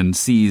and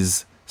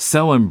sees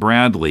Selim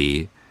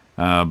Bradley,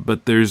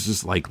 but there's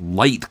just like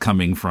light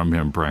coming from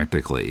him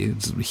practically.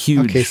 It's a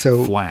huge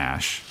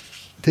flash.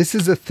 This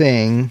is a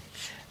thing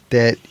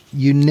that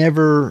you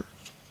never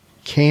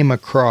came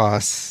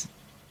across.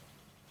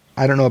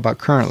 I don't know about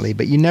currently,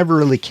 but you never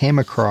really came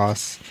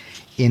across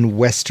in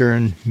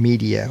Western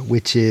media,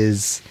 which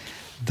is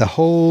the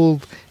whole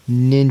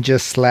ninja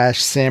 /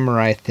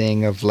 samurai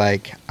thing of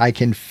like, I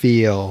can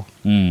feel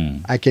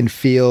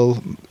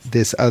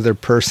this other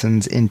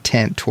person's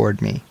intent toward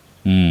me.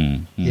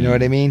 You know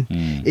what I mean?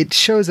 It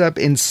shows up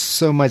in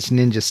so much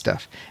ninja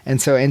stuff,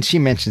 and she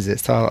mentions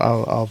it. So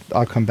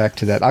I'll come back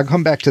to that. I'll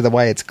come back to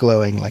why it's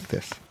glowing like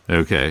this.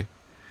 Okay.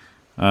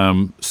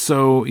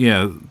 So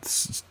yeah,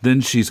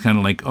 then she's kind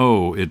of like,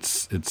 oh,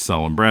 it's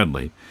Selim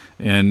Bradley,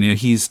 and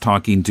he's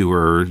talking to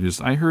her.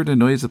 Just, I heard a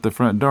noise at the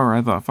front door.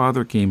 I thought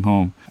Father came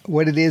home.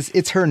 What it is,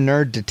 it's her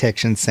nerd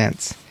detection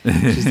sense.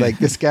 She's like,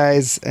 this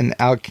guy's an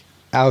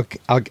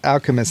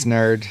alchemist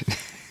nerd.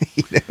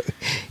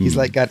 He's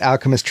like got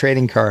alchemist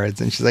trading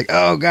cards, and she's like,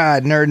 oh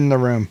God, nerd in the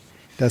room.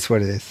 That's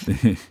what it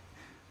is.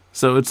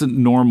 So it's a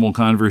normal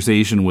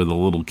conversation with a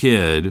little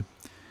kid,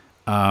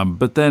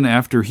 but then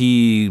after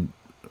he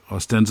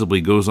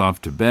ostensibly goes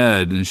off to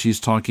bed, and she's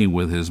talking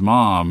with his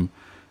mom,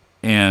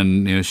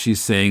 and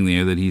she's saying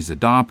that he's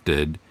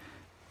adopted,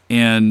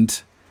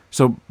 and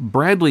so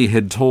Bradley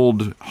had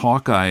told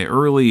Hawkeye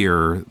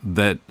earlier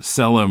that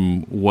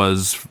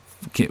Selim's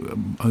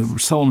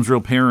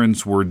real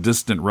parents were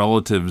distant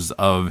relatives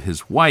of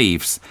his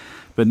wife's,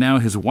 but now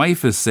his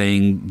wife is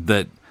saying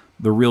that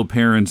the real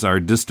parents are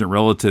distant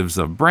relatives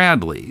of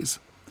Bradley's.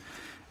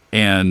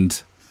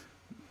 And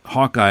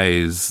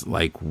Hawkeye's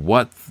like,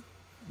 what?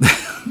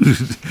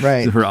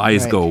 Right. Her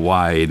eyes go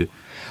wide.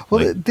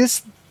 Well, like,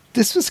 this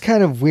was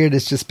kind of weird.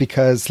 It's just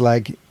because,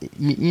 like,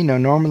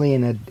 normally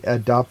in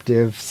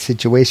adoptive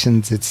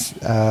situations, it's,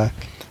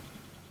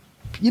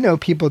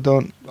 people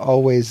don't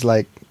always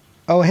like,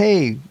 oh,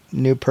 hey,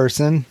 new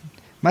person,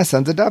 my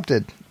son's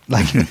adopted.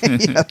 Like,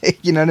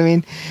 you know what I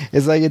mean?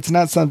 It's like, it's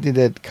not something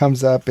that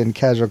comes up in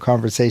casual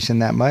conversation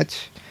that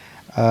much.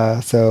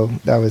 So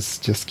that was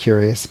just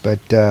curious. But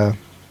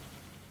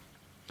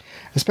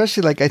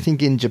especially, like, I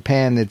think in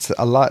Japan, it's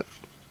a lot,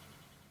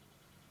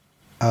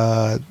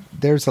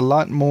 there's a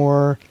lot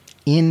more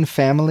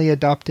in-family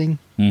adopting,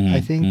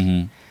 I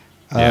think.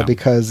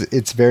 Because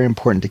it's very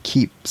important to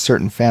keep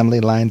certain family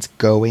lines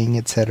going,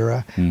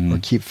 etc., or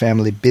keep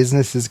family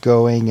businesses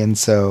going, and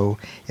so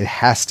it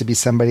has to be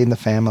somebody in the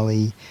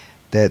family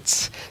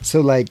that's so.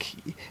 Like,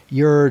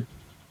 your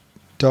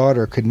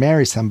daughter could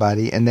marry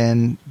somebody, and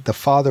then the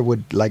father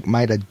would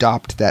might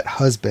adopt that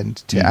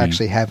husband to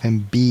actually have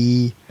him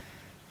be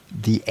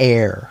the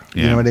heir.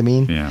 You know what I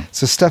mean? Yeah.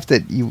 So stuff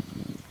that you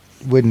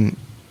wouldn't,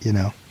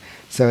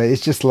 So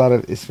it's just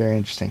it's very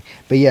interesting.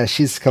 But yeah,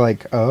 she's kind of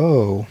like,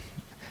 oh.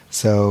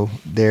 So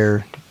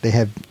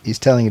he's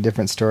telling a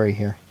different story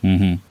here.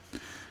 And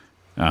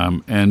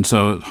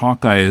so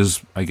Hawkeye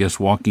is, I guess,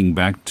 walking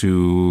back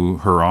to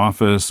her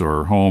office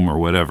or home or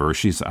whatever.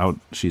 She's out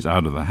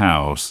of the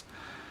house,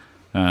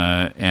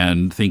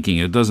 and thinking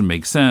it doesn't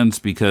make sense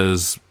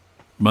because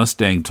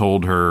Mustang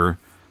told her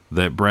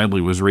that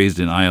Bradley was raised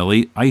in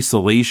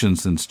isolation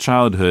since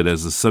childhood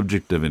as the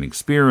subject of an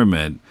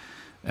experiment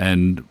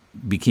and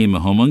became a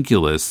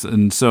homunculus,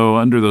 and so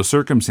under those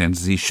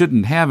circumstances he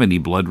shouldn't have any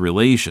blood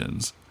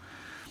relations.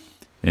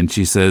 And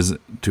she says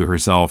to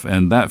herself,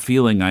 and that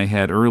feeling I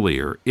had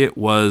earlier, it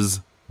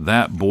was,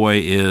 that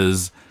boy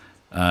is,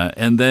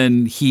 and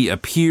then he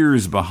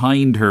appears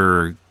behind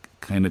her,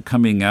 kind of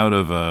coming out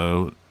of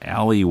a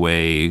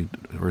alleyway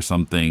or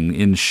something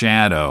in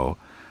shadow,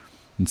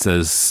 and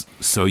says,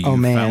 so you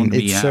found me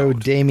out. It's so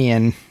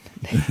Damien.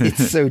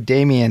 It's so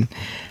Damien.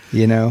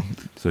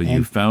 So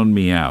you found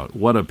me out.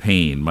 What a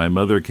pain. My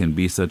mother can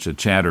be such a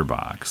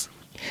chatterbox.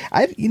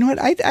 You know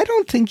what? I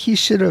don't think he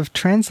should have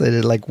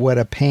translated like "what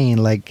a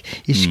pain," like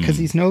because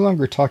he's no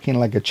longer talking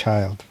like a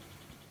child.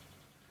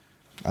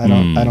 I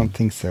don't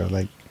think so.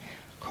 Like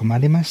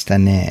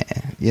 "komarimashita ne,"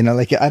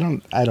 like I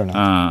don't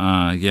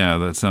know. Yeah,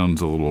 that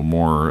sounds a little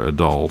more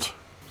adult.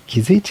 気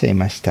づいちゃい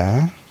まし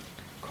た?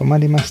 困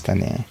りました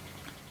ね.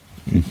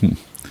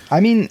 I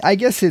mean, I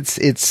guess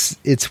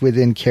it's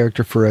within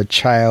character for a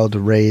child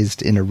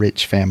raised in a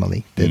rich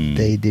family that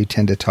they do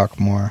tend to talk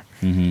more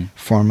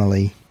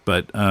formally.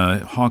 But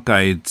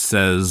Hawkeye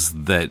says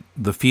that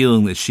the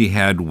feeling that she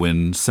had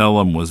when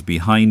Selim was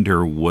behind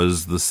her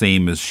was the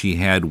same as she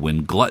had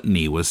when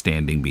Gluttony was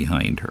standing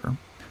behind her.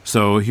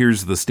 So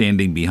here's the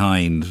standing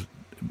behind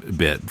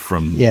bit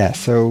from...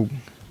 So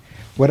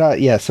what I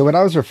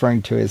was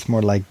referring to is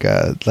more like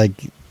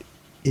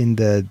in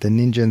the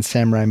ninja and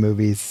samurai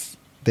movies,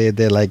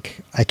 they're like,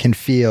 I can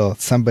feel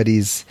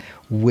somebody's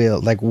will,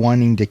 like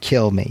wanting to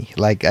kill me.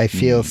 Like I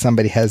feel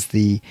somebody has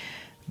the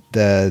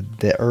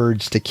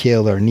urge to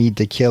kill or need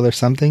to kill or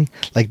something.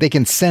 Like they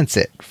can sense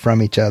it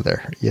from each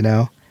other, you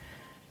know?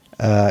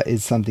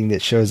 It's something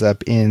that shows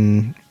up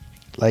in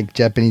like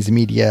Japanese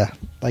media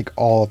like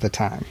all the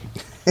time,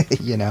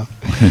 you know?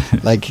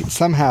 Like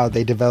somehow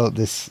they develop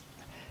this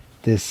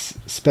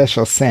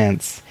special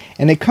sense,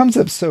 and it comes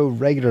up so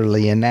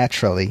regularly and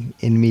naturally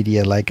in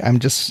media. Like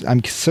I'm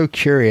so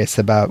curious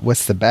about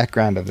what's the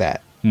background of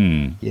that,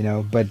 you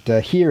know? But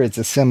here it's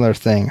a similar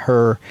thing.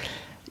 Her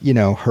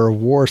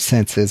war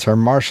senses, her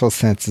martial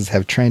senses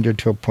have trained her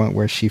to a point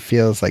where she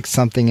feels like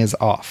something is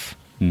off.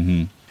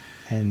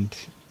 And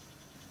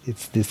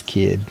it's this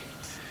kid.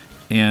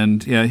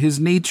 And yeah, his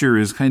nature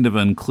is kind of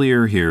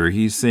unclear here.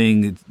 He's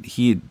saying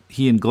he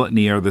and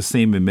Gluttony are the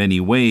same in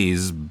many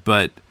ways,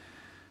 but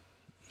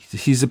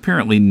he's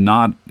apparently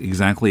not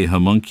exactly a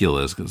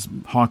homunculus, because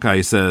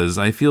Hawkeye says,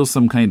 I feel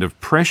some kind of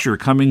pressure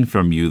coming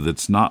from you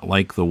that's not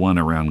like the one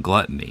around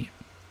Gluttony.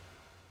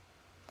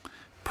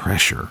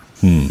 Pressure.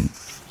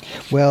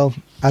 Well,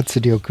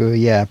 Atsuryoku,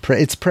 yeah,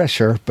 it's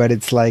pressure, but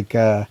it's like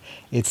an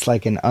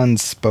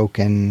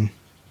unspoken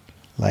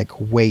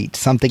like weight,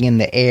 something in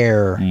the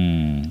air.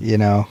 You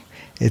know,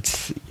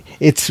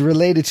 it's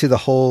related to the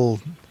whole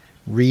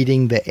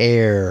reading the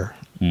air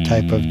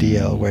type of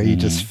deal, where you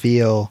just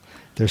feel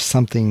there's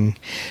something.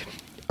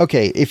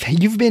 Okay, if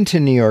you've been to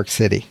New York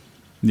City,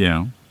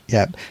 yeah.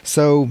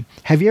 So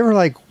have you ever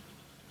like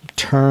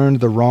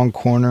turned the wrong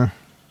corner?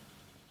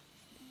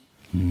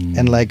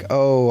 And like,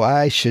 oh,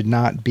 I should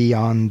not be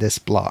on this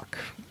block.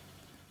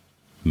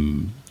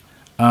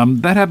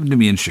 That happened to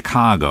me in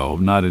Chicago,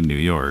 not in New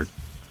York.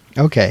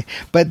 Okay,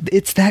 but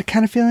it's that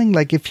kind of feeling.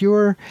 Like if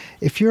you're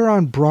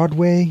on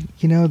Broadway,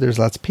 you know, there's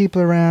lots of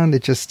people around.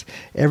 It just,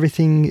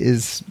 everything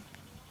is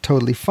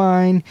totally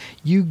fine.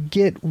 You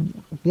get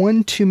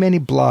one too many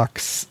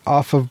blocks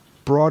off of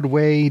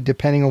Broadway,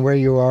 depending on where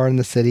you are in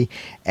the city,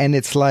 and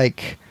it's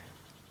like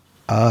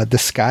the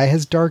sky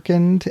has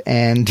darkened,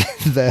 and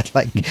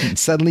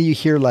suddenly you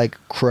hear like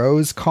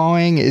crows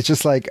cawing. It's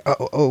just like,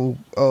 oh,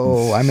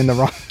 I'm in the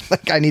wrong.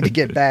 Like I need to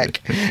get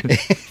back.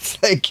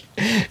 It's like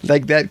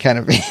that kind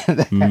of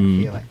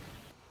feeling.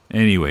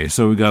 Anyway,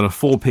 so we got a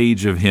full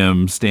page of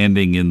him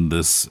standing in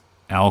this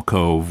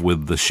alcove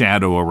with the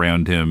shadow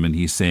around him, and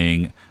he's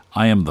saying,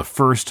 I am the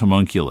first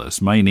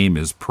homunculus. My name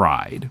is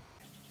Pride.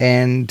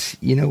 And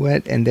you know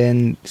what? And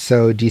then,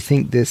 so do you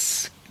think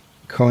this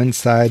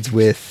coincides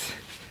with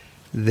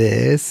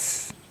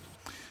this?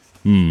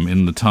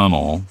 In the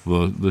tunnel,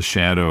 the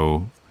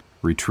shadow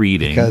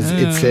retreating. Because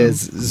it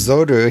says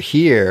Zoru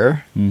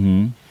here,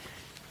 and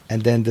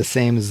then the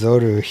same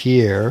Zoru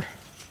here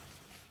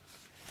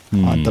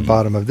on the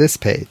bottom of this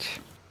page.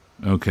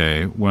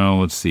 Okay, well,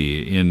 let's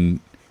see. In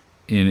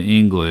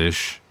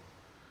English,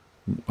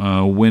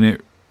 when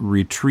it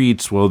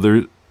retreats, well,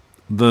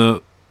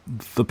 the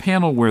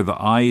panel where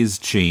the eyes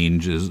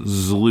change is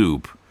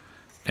Zloop.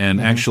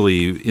 And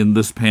actually, in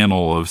this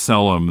panel of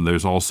Selim,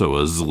 there's also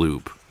a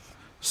Zloop.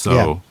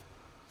 So,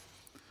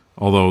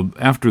 although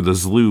after the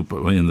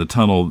Zloop in the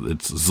tunnel,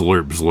 it's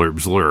Zlurp, Zlurp,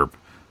 Zlurp.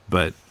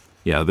 But,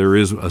 yeah, there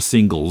is a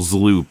single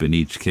Zloop in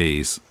each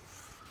case.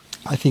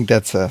 I think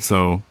that's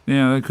So,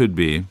 yeah, that could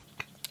be.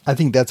 I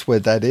think that's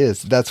what that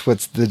is. That's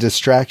what's the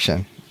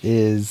distraction,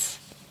 is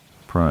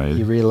Pride.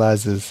 He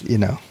realizes, you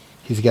know,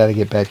 he's got to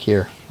get back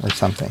here or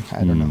something.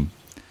 I don't know.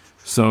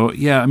 So,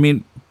 yeah, I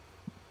mean,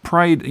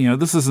 Pride, you know,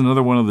 this is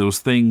another one of those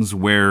things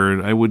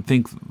where I would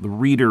think the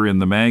reader in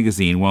the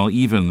magazine, well,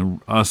 even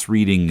us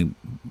reading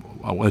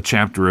a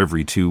chapter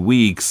every 2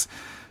 weeks,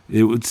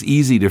 it's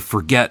easy to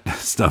forget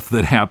stuff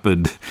that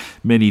happened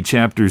many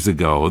chapters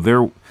ago.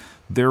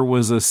 There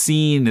was a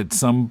scene at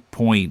some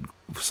point,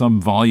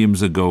 some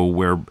volumes ago,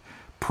 where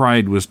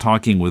Pride was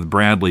talking with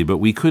Bradley, but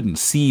we couldn't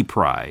see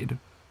Pride.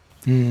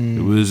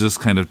 It was just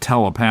kind of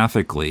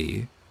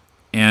telepathically.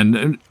 And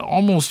it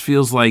almost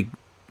feels like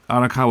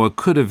Arakawa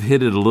could have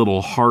hit it a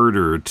little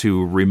harder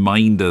to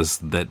remind us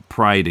that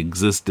Pride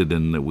existed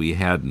and that we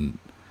hadn't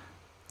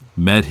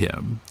met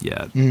him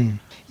yet.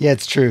 Yeah,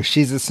 it's true.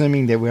 She's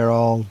assuming that we're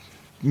all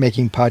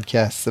making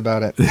podcasts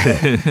about it.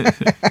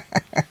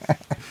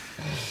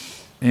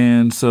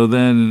 And so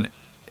then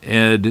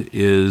Ed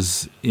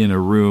is in a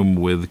room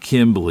with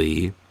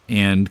Kimberly,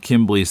 and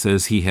Kimberly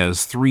says he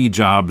has 3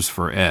 jobs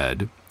for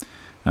Ed.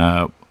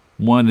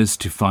 One is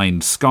to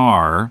find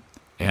Scar,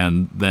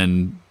 and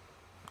then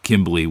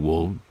Kimberly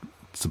will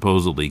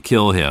supposedly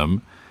kill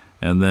him.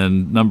 And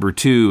then number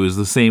 2 is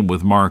the same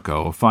with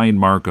Marco. Find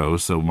Marco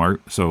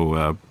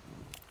so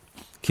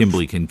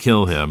Kimberly can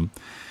kill him.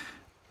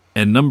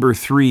 And number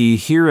 3,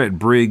 here at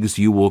Briggs,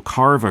 you will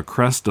carve a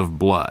crest of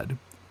blood,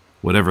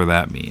 whatever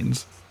that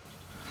means.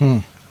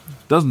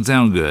 Doesn't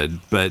sound good,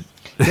 but...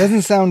 It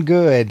doesn't sound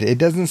good. It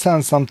doesn't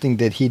sound something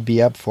that he'd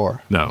be up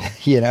for. No.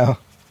 You know?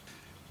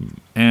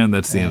 And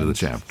that's the end of the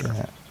chapter.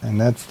 Yeah, and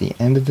that's the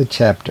end of the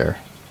chapter.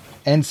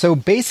 And so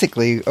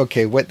basically,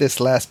 okay, what this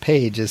last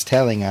page is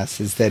telling us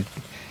is that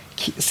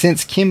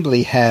since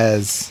Kimberly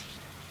has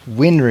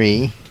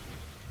Winry,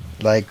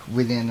 like,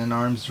 within an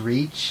arm's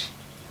reach,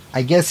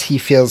 I guess he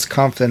feels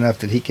confident enough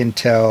that he can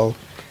tell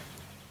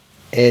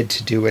Ed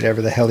to do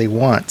whatever the hell he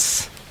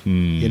wants.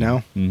 You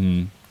know?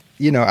 Mm-hmm.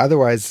 You know,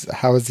 otherwise,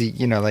 how is he,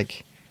 you know,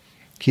 like,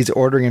 he's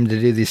ordering him to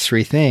do these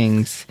 3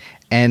 things,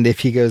 and if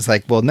he goes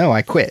like, well, no,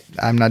 I quit.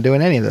 I'm not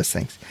doing any of those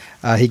things.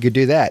 He could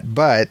do that.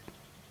 But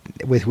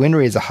with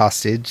Winry as a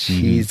hostage,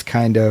 he's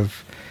kind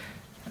of,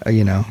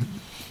 you know,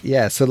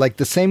 yeah. So like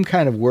the same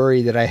kind of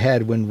worry that I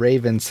had when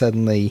Raven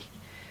suddenly,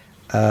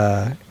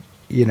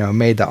 you know,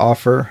 made the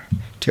offer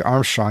to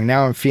Armstrong.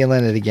 Now I'm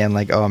feeling it again.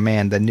 Like, oh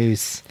man, the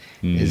noose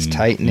is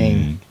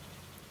tightening.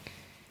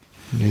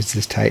 Noose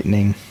is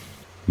tightening.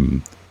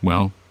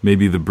 Well,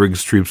 maybe the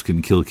Briggs troops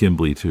can kill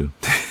Kimberly too.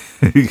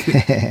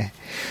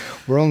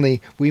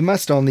 We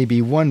must only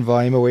be 1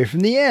 volume away from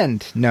the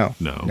end. No,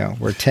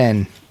 we're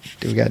 10.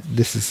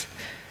 This is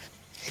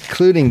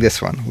including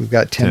this one. We've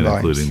got 10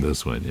 volumes. Including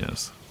this one,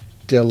 yes.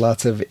 Still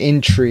lots of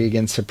intrigue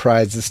and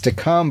surprises to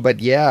come, but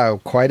yeah,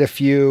 quite a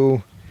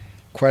few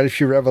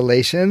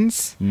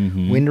revelations.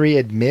 Winry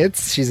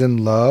admits she's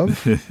in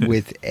love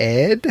with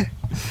Ed,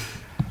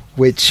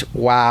 which,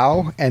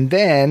 wow. And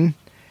then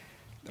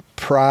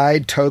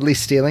Pride totally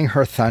stealing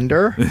her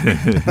thunder.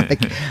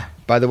 Like,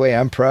 by the way,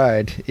 I'm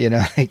Pride, you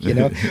know, like, you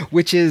know,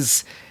 which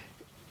is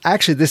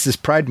actually, this is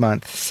Pride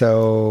Month,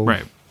 so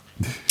right.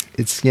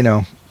 It's, you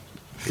know,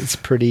 it's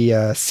pretty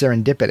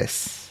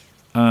serendipitous.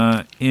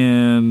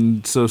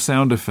 And so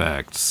sound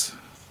effects.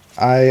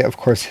 I, of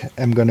course,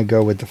 am going to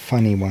go with the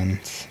funny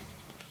ones.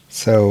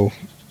 So,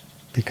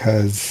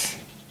 because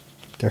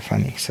they're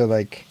funny. So,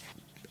 like,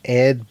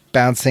 Ed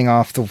bouncing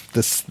off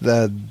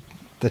the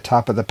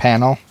top of the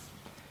panel,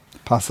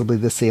 possibly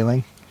the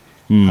ceiling.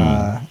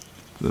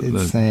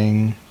 It's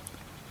saying...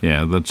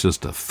 Yeah, that's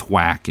just a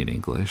thwack in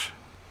English.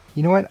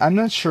 You know what? I'm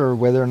not sure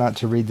whether or not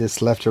to read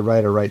this left to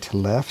right or right to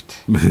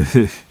left.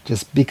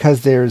 Just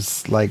because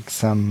there's like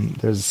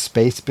there's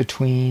space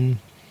between,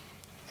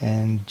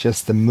 and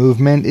just the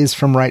movement is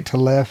from right to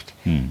left.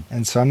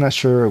 And so I'm not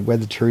sure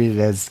whether to read it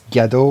as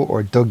gyado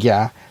or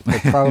dogya,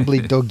 but probably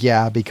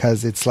dogya,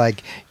 because it's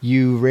like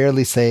you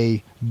rarely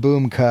say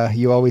boom-ka,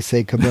 you always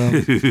say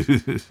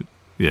kaboom.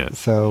 Yeah.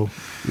 So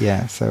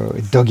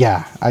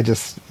dogya.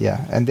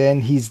 And then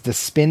the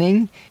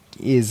spinning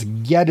is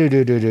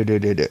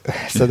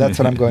gyadu. So that's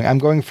what I'm going. I'm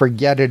going for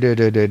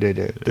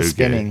gyadu, the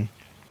spinning.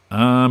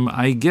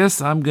 I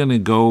guess I'm going to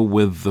go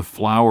with the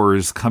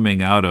flowers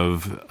coming out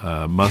of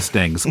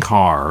Mustang's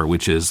car,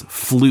 which is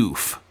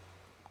floof.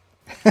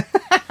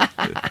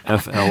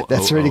 F-L-O-O-F.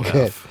 That's pretty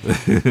good.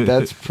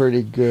 That's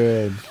pretty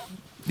good.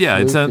 Yeah,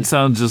 it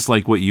sounds just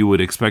like what you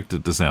would expect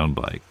it to sound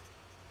like.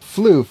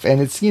 Floof,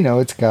 and it's, you know,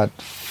 it's got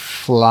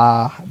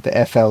the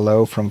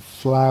F-L-O from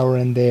flower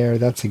in there.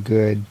 That's a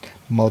good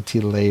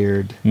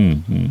multi-layered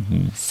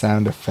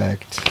sound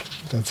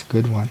effect. That's a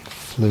good one.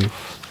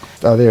 Floof.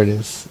 Oh, there it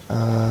is.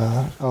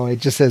 It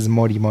just says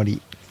mori mori.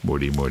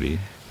 Mori mori.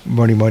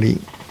 Mori mori,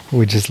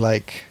 which is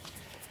like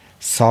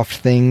soft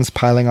things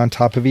piling on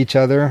top of each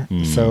other.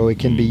 So it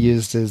can be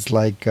used as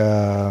like,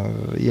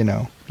 you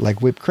know,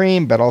 like whipped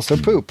cream, but also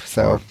poop.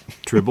 So or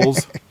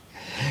tribbles.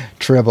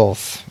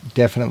 Tribbles.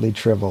 Definitely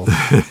tribbles.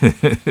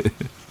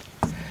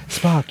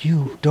 Spock,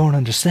 you don't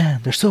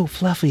understand. They're so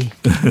fluffy.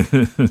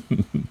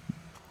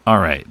 All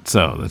right.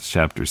 So that's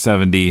chapter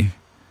 70.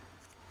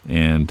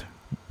 And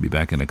be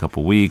back in a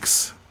couple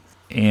weeks.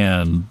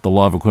 And the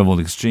law of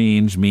equivalent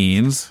exchange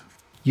means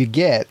you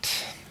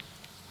get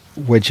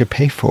what you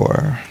pay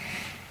for.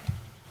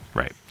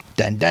 Right.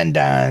 Dun dun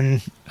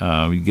dun.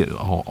 You get an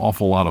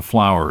awful lot of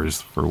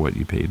flowers for what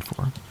you paid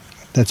for.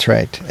 That's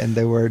right. And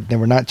they were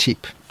not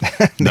cheap.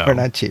 They were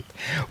not cheap.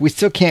 We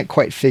still can't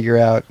quite figure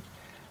out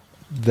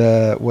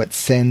what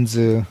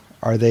senzu.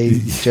 Are they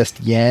just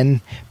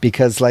yen?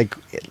 Because like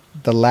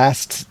the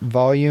last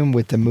volume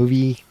with the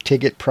movie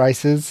ticket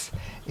prices,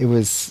 it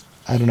was,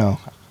 I don't know,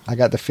 I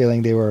got the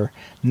feeling they were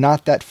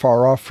not that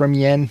far off from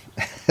yen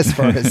as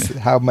far as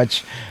how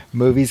much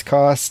movies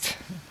cost.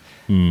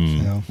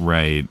 So.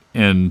 Right.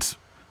 And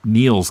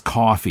Neil's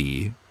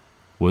coffee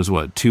was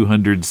what,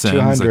 200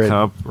 cents a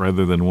cup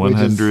rather than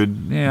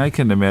 100? Yeah, I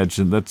can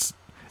imagine that's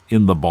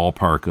in the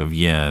ballpark of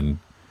yen.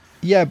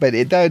 Yeah, but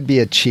that would be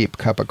a cheap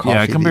cup of coffee.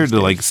 Yeah, compared to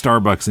like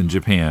Starbucks in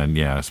Japan,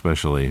 yeah,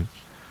 especially.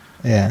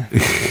 Yeah.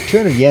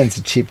 200 yen's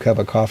a cheap cup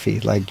of coffee.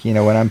 Like, you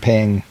know, when I'm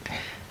paying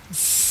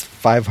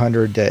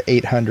 500 to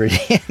 800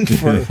 yen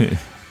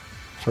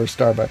for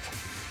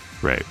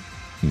Starbucks. Right.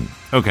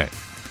 Okay.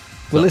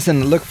 Well,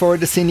 listen, look forward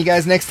to seeing you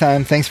guys next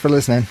time. Thanks for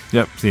listening.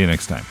 Yep, see you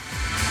next time.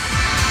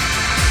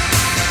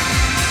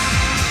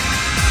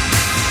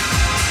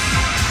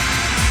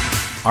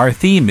 Our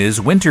theme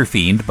is Winter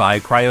Fiend by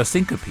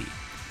Cryosyncope.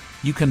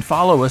 You can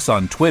follow us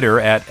on Twitter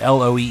at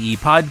LOEE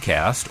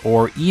Podcast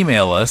or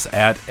email us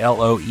at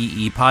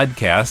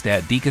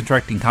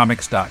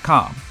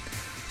loeepodcast@deconstructingcomics.com.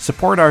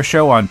 Support our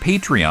show on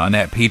Patreon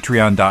at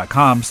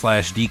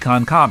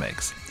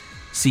patreon.com/deconcomics.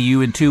 See you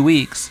in 2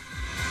 weeks.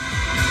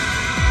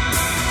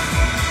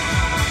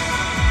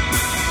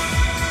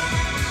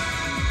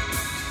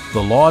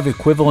 The Law of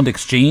Equivalent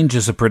Exchange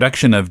is a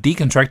production of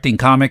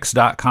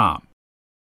deconstructingcomics.com.